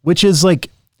 which is like,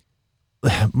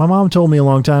 my mom told me a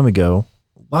long time ago,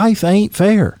 life ain't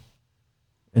fair.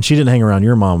 And she didn't hang around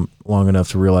your mom long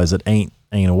enough to realize that ain't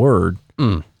a word.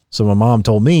 So my mom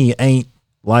told me,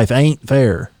 life ain't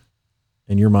fair.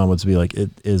 And your mom would be like,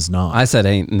 it is not. I said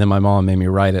ain't, and then my mom made me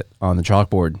write it on the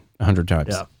chalkboard 100 times.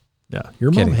 Yeah. Yeah.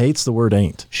 Your mom hates the word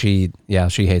ain't. She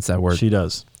hates that word. She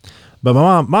does. But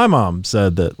my mom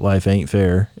said that life ain't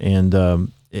fair. And the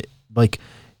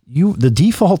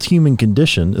default human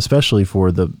condition, especially for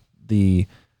the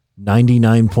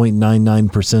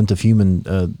 99.99% of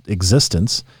human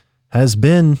existence, has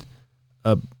been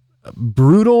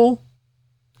brutal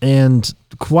and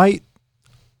quite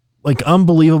like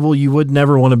unbelievable. You would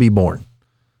never want to be born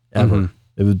ever.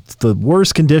 It was the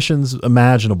worst conditions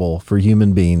imaginable for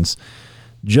human beings,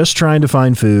 just trying to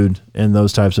find food and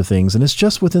those types of things. And it's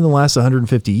just within the last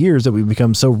 150 years that we've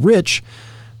become so rich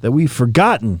that we've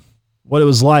forgotten what it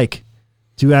was like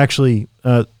to actually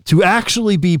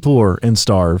be poor and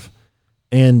starve.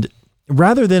 And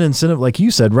rather than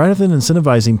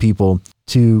incentivizing people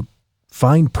to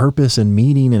find purpose and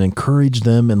meaning and encourage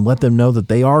them and let them know that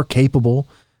they are capable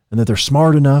and that they're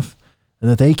smart enough and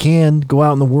that they can go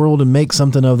out in the world and make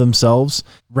something of themselves.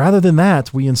 Rather than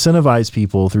that, we incentivize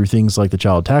people through things like the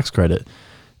child tax credit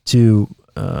to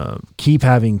keep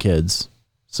having kids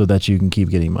so that you can keep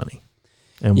getting money.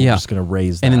 And we're just going to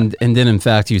raise that. And then, in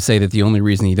fact, you say that the only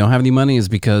reason you don't have any money is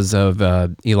because of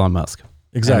Elon Musk.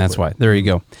 Exactly. And that's why. There you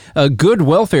go. Good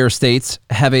welfare states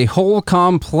have a whole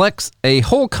complex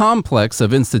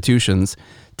of institutions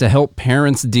to help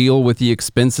parents deal with the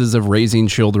expenses of raising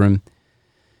children.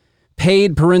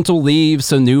 Paid parental leave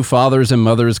so new fathers and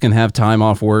mothers can have time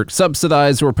off work,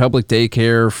 subsidized or public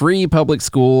daycare, free public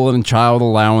school, and child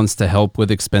allowance to help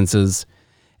with expenses.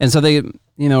 And so they,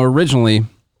 originally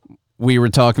we were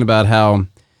talking about how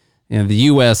the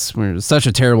U.S., we're such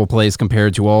a terrible place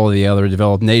compared to all of the other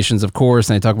developed nations, of course,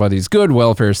 and they talk about these good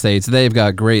welfare states. They've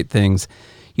got great things.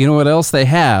 You know what else they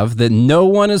have that no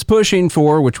one is pushing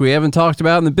for, which we haven't talked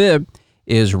about in the bib,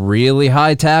 is really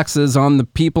high taxes on the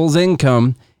people's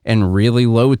income and really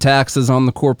low taxes on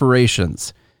the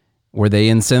corporations, where they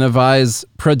incentivize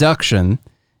production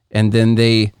and then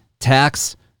they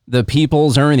tax the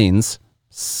people's earnings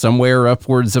somewhere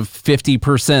upwards of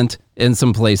 50% in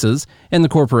some places, and the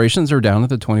corporations are down at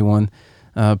the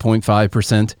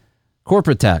 21.5%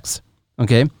 corporate tax.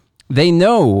 Okay, they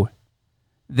know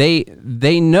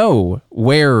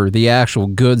where the actual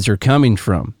goods are coming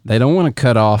from. They don't want to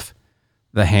cut off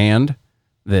the hand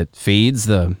that feeds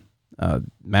the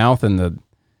mouth and the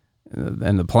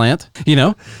plant.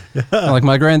 Like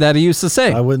my granddaddy used to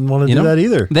say. I wouldn't want to do that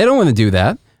either. They don't want to do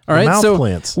that. All right. Mouth So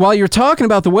plants. while you're talking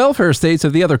about the welfare states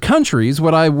of the other countries,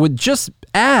 what I would just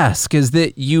ask is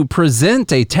that you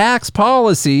present a tax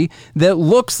policy that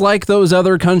looks like those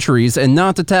other countries and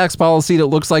not the tax policy that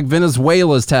looks like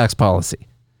Venezuela's tax policy.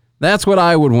 That's what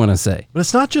I would want to say. But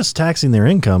it's not just taxing their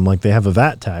income. Like they have a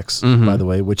VAT tax, by the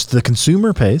way, which the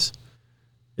consumer pays.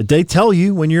 They tell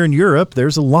you when you're in Europe,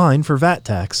 there's a line for VAT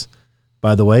tax,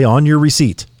 by the way, on your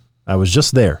receipt. I was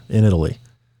just there in Italy.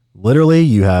 Literally,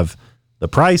 you have the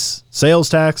price, sales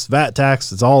tax, VAT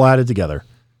tax, it's all added together.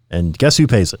 And guess who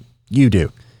pays it? You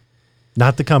do,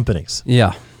 not the companies.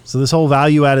 Yeah. So this whole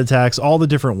value-added tax, all the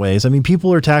different ways. I mean,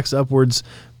 people are taxed upwards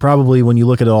probably when you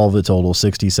look at all of the total,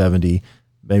 60, 70,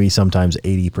 maybe sometimes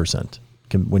 80%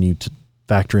 when you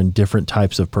factor in different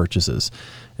types of purchases.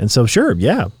 And so, sure,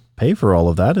 yeah, pay for all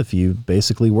of that if you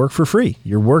basically work for free.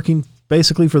 You're working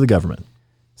basically for the government.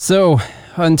 So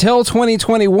until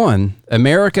 2021,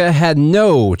 America had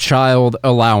no child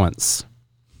allowance.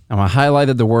 Now, I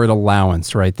highlighted the word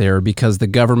allowance right there because the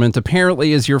government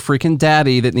apparently is your freaking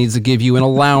daddy that needs to give you an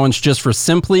allowance just for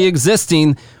simply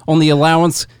existing on the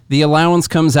allowance. The allowance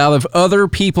comes out of other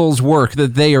people's work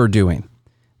that they are doing.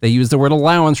 They use the word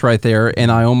allowance right there,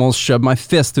 and I almost shoved my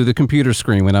fist through the computer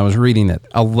screen when I was reading it.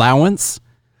 Allowance?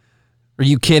 Are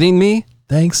you kidding me?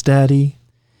 Thanks, Daddy.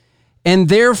 And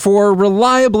therefore,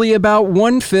 reliably about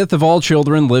 1/5 of all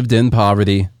children lived in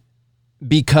poverty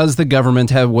because the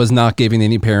government was not giving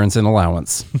any parents an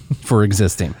allowance for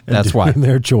existing. That's why.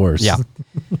 Their chores. Yeah.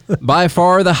 By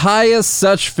far the highest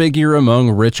such figure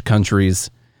among rich countries.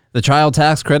 The child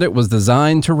tax credit was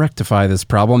designed to rectify this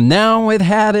problem. Now it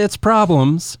had its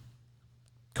problems.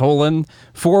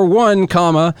 For one,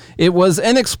 it was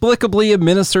inexplicably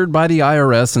administered by the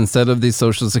IRS instead of the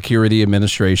Social Security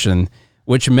Administration,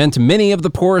 which meant many of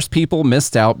the poorest people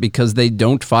missed out because they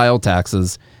don't file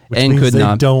taxes and could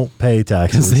not. They don't pay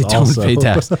taxes. They don't pay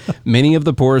tax. Many of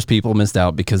the poorest people missed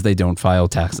out because they don't file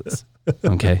taxes.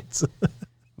 Okay.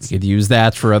 We could use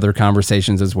that for other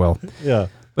conversations as well. Yeah.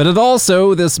 But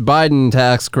this Biden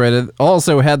tax credit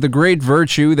also had the great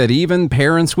virtue that even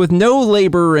parents with no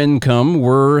labor income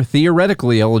were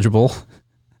theoretically eligible.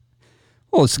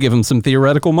 Well, let's give them some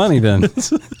theoretical money then.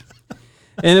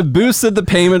 And it boosted the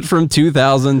payment from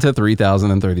 $2,000 to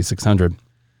 $3,000 and $3,600.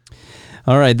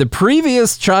 All right. The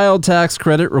previous child tax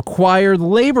credit required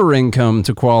labor income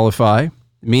to qualify,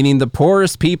 meaning the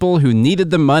poorest people who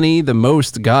needed the money the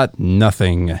most got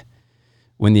nothing.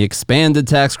 When the expanded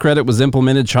tax credit was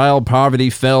implemented, child poverty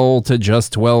fell to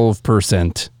just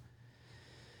 12%.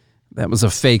 That was a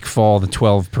fake fall, the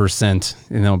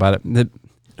 12%. About it.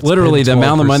 Literally, the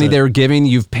amount of money they were giving,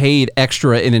 you've paid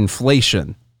extra in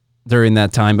inflation during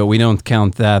that time, but we don't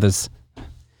count that as...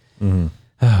 Oh,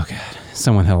 God.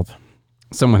 Someone help.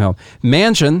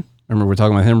 Manchin, remember we're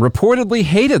talking about him, reportedly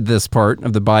hated this part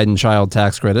of the Biden child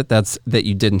tax credit. That's that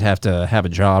you didn't have to have a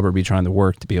job or be trying to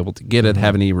work to be able to get it,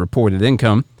 have any reported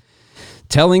income.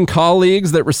 Telling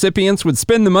colleagues that recipients would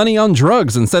spend the money on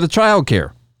drugs instead of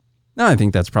childcare. Now, I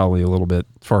think that's probably a little bit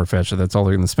far-fetched. That's all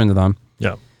they're going to spend it on.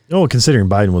 Yeah. Oh, considering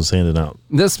Biden was handing out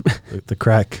the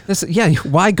crack.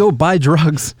 Why go buy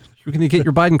drugs? You're going to get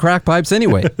your Biden crack pipes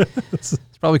anyway. This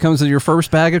probably comes with your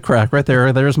first bag of crack right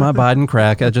there. There's my Biden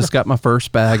crack. I just got my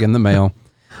first bag in the mail.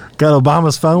 Got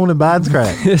Obama's phone and Biden's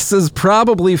crack. This is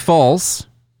probably false,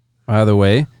 by the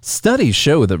way. Studies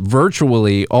show that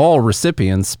virtually all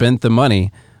recipients spent the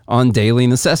money on daily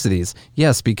necessities.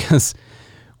 Yes, because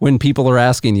when people are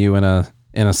asking you in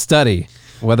a study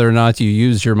whether or not you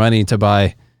used your money to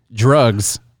buy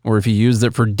drugs or if you used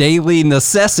it for daily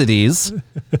necessities,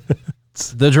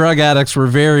 the drug addicts were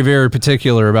very, very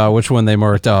particular about which one they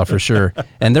marked off for sure.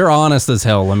 And they're honest as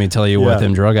hell, let me tell you what,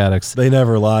 them drug addicts. They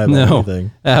never lie about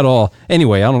anything. At all.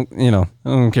 Anyway, I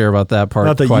don't care about that part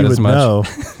Not that quite you as would much. know.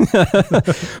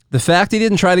 The fact he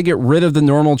didn't try to get rid of the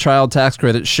normal child tax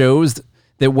credit shows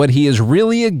that what he is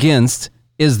really against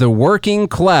is the working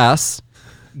class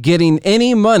getting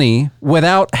any money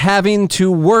without having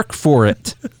to work for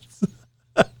it.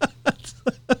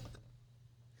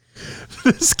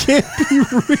 This can't be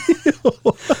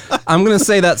real. I'm going to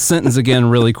say that sentence again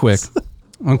really quick.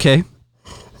 Okay?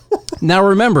 Now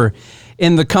remember,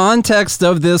 in the context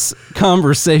of this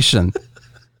conversation,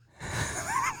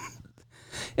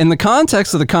 in the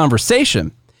context of the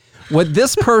conversation, what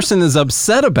this person is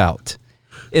upset about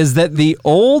is that the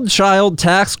old child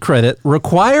tax credit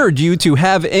required you to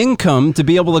have income to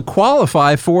be able to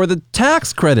qualify for the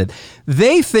tax credit.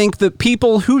 They think that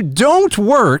people who don't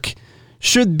work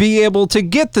should be able to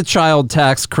get the child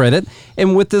tax credit.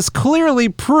 And what this clearly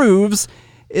proves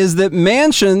is that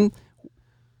Manchin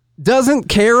doesn't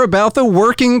care about the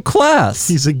working class.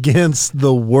 He's against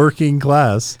the working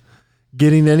class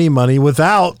getting any money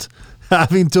without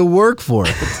having to work for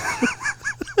it.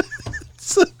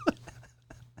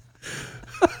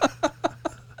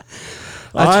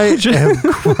 I am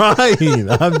crying.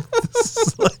 I'm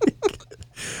just like,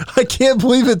 I can't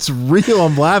believe it's real.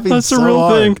 I'm laughing. That's so a real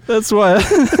hard. thing. That's why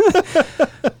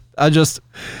I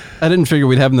didn't figure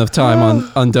we'd have enough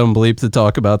time on Dumb Bleep to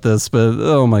talk about this, but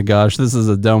oh my gosh, this is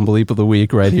a Dumb Bleep of the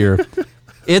week right here.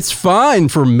 It's fine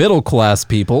for middle class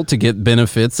people to get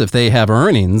benefits if they have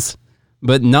earnings,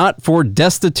 but not for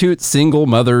destitute single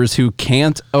mothers who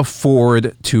can't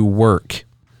afford to work.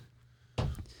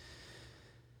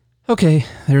 Okay,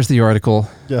 there's the article.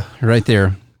 Yeah. Right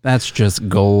there. That's just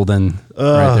golden.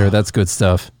 Right there. That's good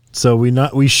stuff. So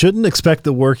we shouldn't expect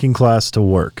the working class to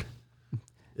work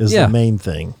is the main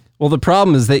thing. Well, the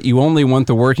problem is that you only want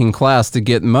the working class to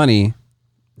get money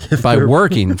by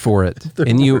working for it.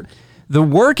 And the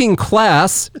working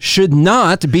class should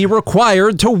not be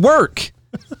required to work.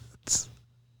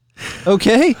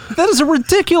 Okay? That is a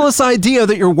ridiculous idea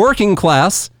that your working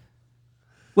class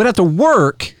would have to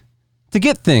work to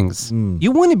get things.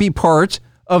 You want to be part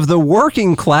of the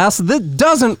working class that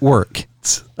doesn't work.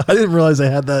 I didn't realize I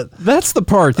had that. That's the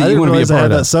part that you want to be a I part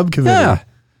had of. that subcommittee. Yeah.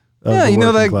 Yeah, you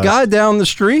know that guy down the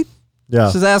street? Yeah.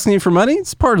 Just asking you for money?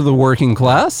 It's part of the working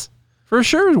class. For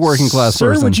sure, working class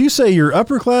Sir, person. would you say you're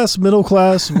upper class, middle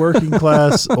class, working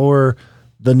class, or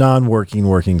the non-working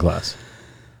working class?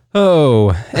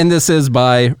 Oh, and this is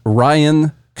by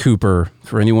Ryan Cooper.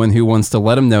 For anyone who wants to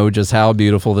let him know just how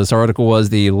beautiful this article was,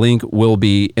 the link will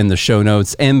be in the show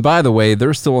notes. And by the way,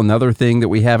 there's still another thing that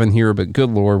we have in here, but good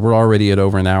Lord, we're already at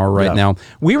over an hour right now.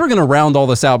 We were going to round all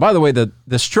this out. By the way,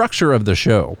 the structure of the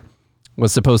show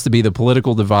was supposed to be the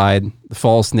political divide, the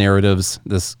false narratives,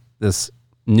 this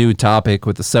new topic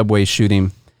with the subway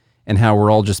shooting and how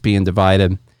we're all just being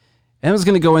divided. And it was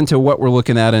going to go into what we're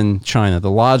looking at in China,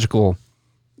 the logical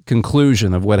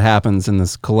conclusion of what happens in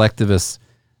this collectivist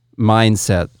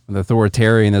mindset, the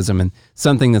authoritarianism, and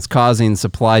something that's causing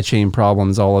supply chain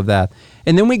problems, all of that.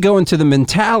 And then we go into the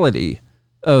mentality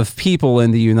of people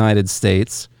in the United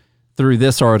States through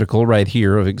this article right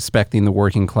here of expecting the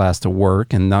working class to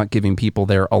work and not giving people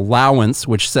their allowance,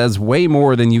 which says way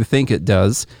more than you think it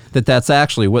does, that's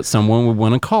actually what someone would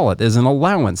want to call it, is an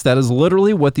allowance. That is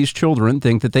literally what these children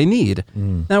think that they need.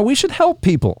 Now, we should help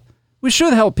people. We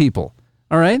should help people,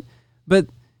 all right? But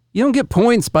you don't get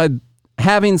points by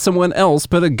having someone else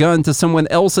put a gun to someone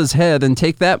else's head and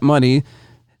take that money,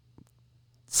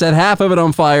 set half of it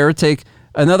on fire, take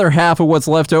another half of what's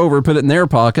left over, put it in their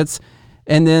pockets,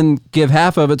 and then give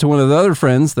half of it to one of the other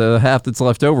friends, the half that's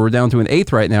left over, we're down to an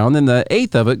eighth right now, and then the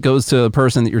eighth of it goes to the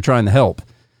person that you're trying to help.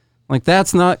 Like,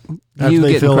 that's not After you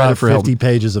they getting fill credit out for 50 help.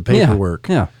 pages of paperwork.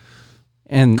 Yeah.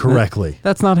 And correctly.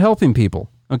 That's not helping people.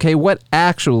 Okay, what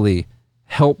actually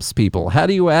helps people? How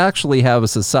do you actually have a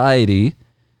society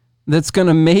that's going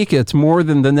to make it more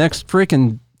than the next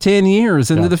freaking 10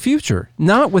 years into the future?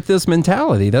 Not with this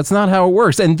mentality. That's not how it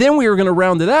works. And then we were going to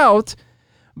round it out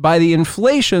by the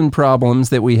inflation problems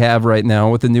that we have right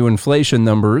now with the new inflation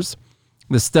numbers.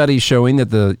 The study showing that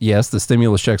the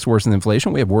stimulus checks worsen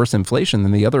inflation. We have worse inflation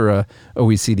than the other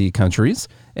OECD countries.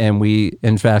 And we,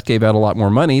 in fact, gave out a lot more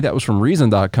money. That was from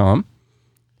Reason.com.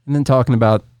 And then talking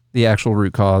about the actual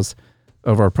root cause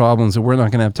of our problems. And we're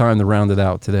not going to have time to round it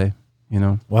out today. You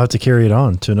know, we'll have to carry it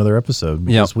on to another episode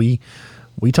because we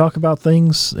talk about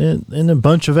things in a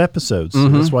bunch of episodes. So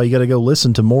that's why you got to go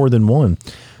listen to more than one.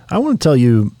 I want to tell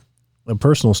you a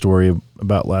personal story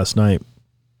about last night.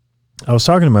 I was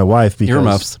talking to my wife because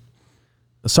earmuffs.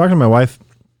 I was talking to my wife.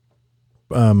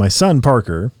 My son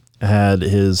Parker had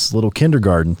his little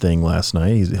kindergarten thing last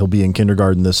night. He'll be in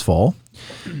kindergarten this fall,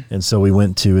 and so we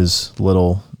went to his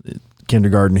little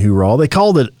kindergarten hoorah. They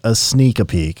called it a sneak a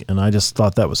peek, and I just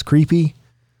thought that was creepy.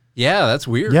 Yeah, that's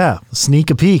weird. Yeah, sneak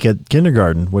a peek at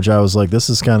kindergarten, which I was like, this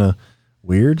is kind of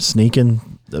weird,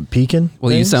 sneaking, peeking. Well,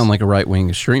 things. You sound like a right-wing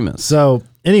extremist. So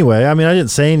anyway, I mean, I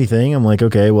didn't say anything. I'm like,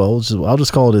 okay, well, I'll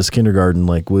just call it his kindergarten,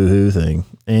 like, woohoo thing.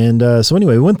 And so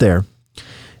anyway, we went there.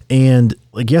 And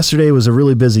like yesterday was a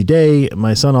really busy day.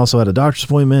 My son also had a doctor's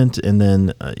appointment. And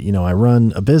then, I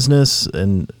run a business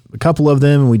and a couple of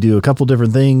them, and we do a couple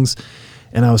different things.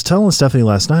 And I was telling Stephanie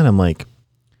last night, I'm like,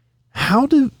 how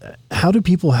do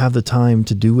people have the time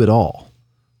to do it all?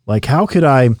 Like, how could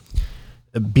I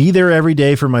be there every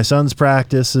day for my son's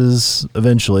practices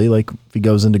eventually, like if he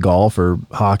goes into golf or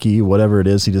hockey, whatever it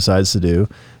is he decides to do,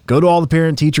 go to all the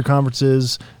parent-teacher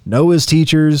conferences, know his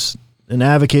teachers and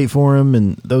advocate for him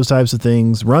and those types of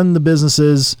things, run the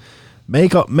businesses,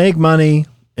 make money,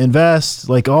 invest,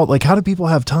 how do people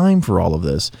have time for all of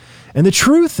this? And the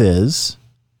truth is,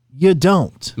 you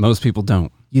don't. Most people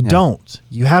don't. You don't.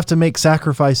 You have to make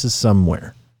sacrifices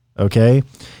somewhere. Okay?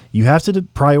 You have to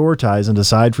prioritize and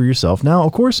decide for yourself. Now,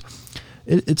 of course,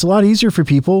 it's a lot easier for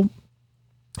people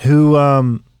who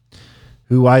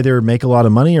either make a lot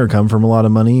of money or come from a lot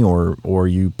of money, or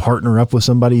you partner up with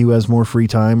somebody who has more free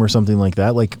time or something like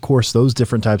that. Like, of course, those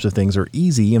different types of things are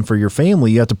easy. And for your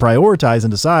family, you have to prioritize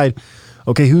and decide,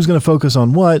 okay, who's going to focus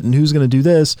on what and who's going to do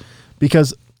this?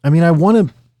 Because, I mean, I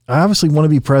obviously want to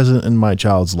be present in my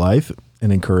child's life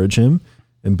and encourage him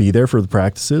and be there for the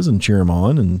practices and cheer him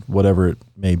on and whatever it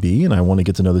may be. And I want to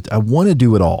get to know I want to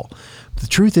do it all. But the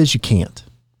truth is, you can't.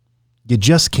 You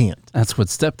just can't. That's what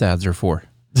stepdads are for.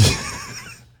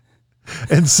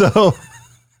 And so,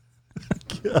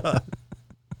 God.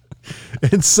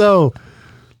 And so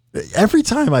every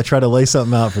time I try to lay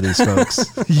something out for these folks,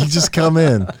 you just come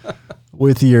in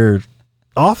with your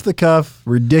off the cuff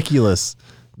ridiculousness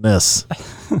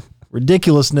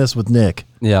with Nick.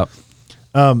 Yeah.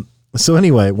 So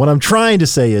anyway, what I'm trying to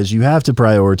say is you have to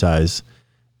prioritize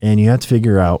and you have to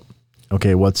figure out,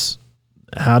 okay,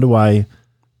 how do I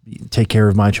take care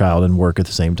of my child and work at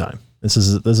the same time? This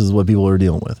is what people are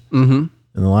dealing with. Mm-hmm.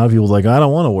 And a lot of people are like, I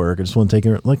don't want to work. I just want to take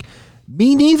care of, like,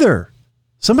 me neither.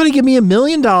 Somebody give me $1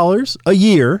 million a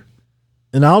year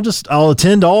and I'll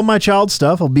attend all my child's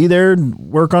stuff. I'll be there and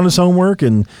work on his homework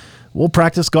and we'll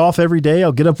practice golf every day.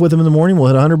 I'll get up with him in the morning. We'll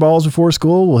hit 100 balls before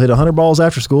school. We'll hit 100 balls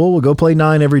after school. We'll go play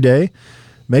 9 every day.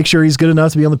 Make sure he's good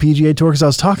enough to be on the PGA Tour. Because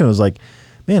I was like,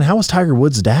 man, how was Tiger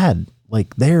Woods' dad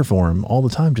like there for him all the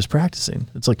time just practicing?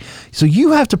 It's like, so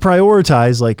you have to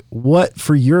prioritize like what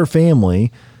for your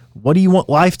family, what do you want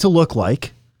life to look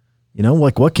like? You know,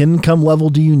 like what income level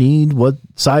do you need? What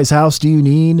size house do you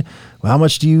need? How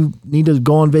much do you need to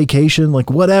go on vacation? Like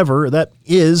whatever that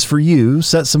is for you,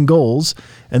 set some goals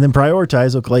and then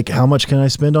prioritize. Look, like how much can I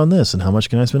spend on this and how much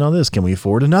can I spend on this? Can we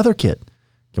afford another kid?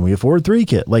 Can we afford 3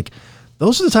 kids? Like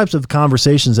those are the types of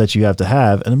conversations that you have to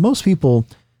have. And most people,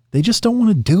 they just don't want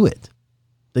to do it.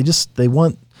 They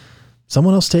want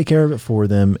someone else to take care of it for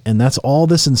them. And that's all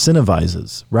this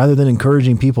incentivizes rather than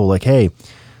encouraging people like, hey,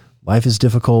 life is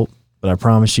difficult, but I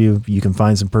promise you, you can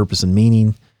find some purpose and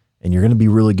meaning and you're going to be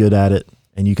really good at it.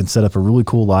 And you can set up a really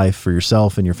cool life for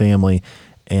yourself and your family.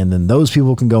 And then those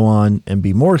people can go on and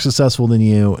be more successful than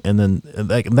you. And then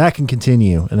that can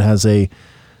continue and has a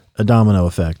domino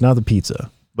effect, not the pizza,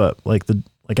 but like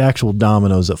actual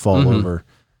dominoes that fall over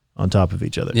on top of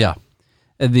each other. Yeah.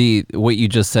 What you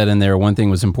just said in there, one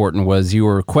thing was important was you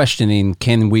were questioning,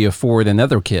 can we afford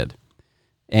another kid?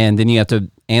 And then you have to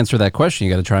answer that question.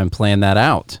 You got to try and plan that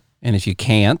out. And if you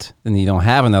can't, then you don't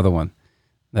have another one.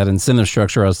 That incentive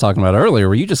structure I was talking about earlier,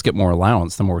 where you just get more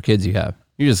allowance the more kids you have.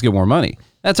 You just get more money.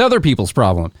 That's other people's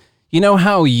problem. You know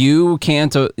how you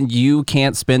can't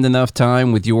spend enough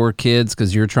time with your kids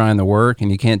because you're trying to work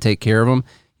and you can't take care of them?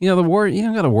 You know, you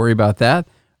don't got to worry about that.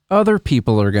 Other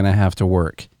people are going to have to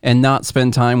work and not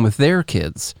spend time with their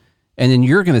kids. And then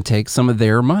you're going to take some of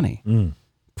their money.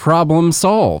 Problem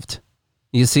solved.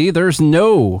 You see, there's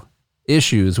no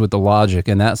issues with the logic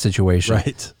in that situation.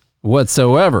 Right.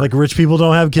 Whatsoever. Like rich people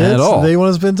don't have kids at all. They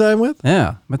want to spend time with?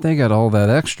 Yeah, but they got all that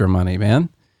extra money, man.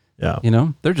 Yeah. You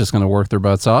know, they're just going to work their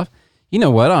butts off. You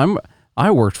know what?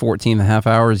 I worked 14 and a half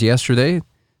hours yesterday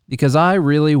because I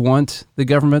really want the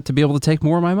government to be able to take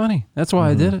more of my money. That's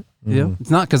why I did it. You know, it's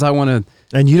not because I want to.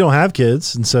 And you don't have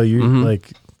kids, and so you're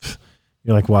like,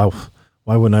 wow,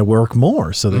 why wouldn't I work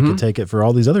more so they could take it for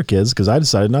all these other kids? Because I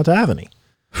decided not to have any.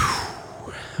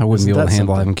 I wouldn't be able to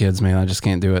handle having kids, man. I just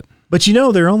can't do it. But you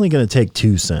know, they're only going to take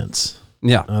 2 cents.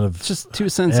 Yeah, out of just 2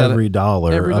 cents every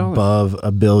dollar above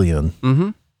 $1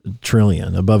 billion,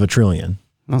 trillion above $1 trillion.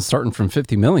 Well, starting from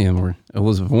 50 million, where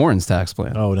Elizabeth Warren's tax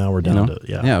plan. Oh, now we're down to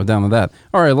we're down to that.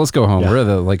 All right, let's go home. We're at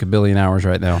like 1 billion hours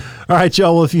right now. All right,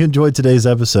 y'all. Well, if you enjoyed today's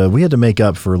episode, we had to make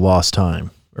up for lost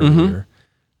time earlier.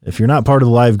 If you're not part of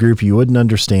the live group, you wouldn't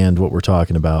understand what we're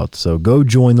talking about. So go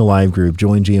join the live group,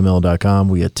 joingml.com.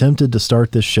 We attempted to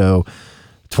start this show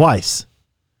twice.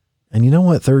 And you know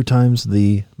what? 3rd time's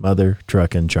the mother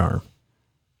trucking charm.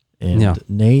 And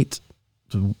Nate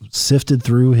sifted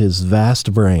through his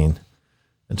vast brain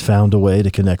and found a way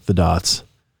to connect the dots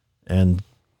and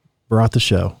brought the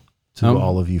show to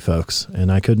all of you folks.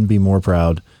 And I couldn't be more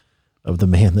proud of the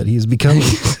man that he's becoming.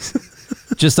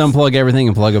 Just unplug everything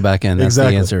and plug it back in. That's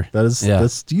exactly. the answer.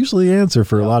 That's usually the answer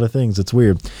for a lot of things. It's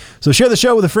weird. So share the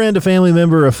show with a friend, a family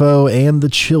member, a foe, and the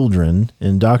children, and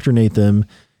indoctrinate them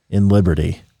in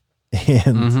liberty.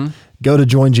 And go to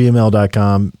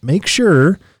joingml.com. Make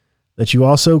sure that you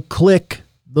also click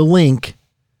the link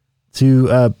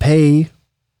to pay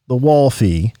the wall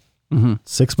fee.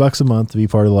 $6 a month to be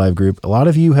part of the live group. A lot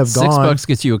of you have gone. $6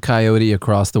 gets you a coyote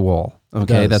across the wall.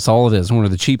 Okay, that's all it is. One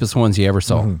of the cheapest ones you ever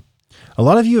saw. A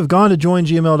lot of you have gone to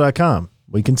joingml.com.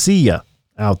 We can see you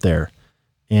out there.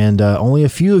 And only a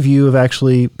few of you have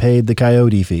actually paid the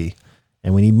coyote fee.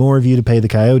 And we need more of you to pay the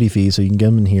coyote fee so you can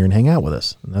come in here and hang out with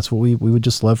us. And that's what we would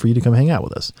just love for you to come hang out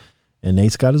with us. And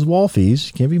Nate's got his wall fees.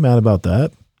 You can't be mad about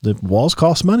that. The walls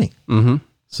cost money.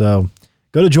 So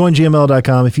go to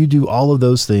joingml.com. If you do all of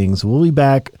those things, we'll be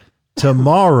back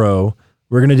tomorrow.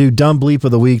 We're going to do Dumb Bleep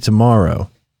of the Week tomorrow.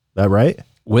 That right?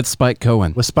 With Spike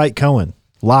Cohen. With Spike Cohen.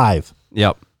 Live.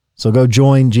 Yep. So go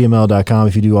join gml.com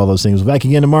if you do all those things. We'll be back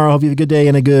again tomorrow. Hope you have a good day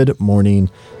and a good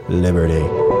morning,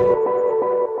 Liberty.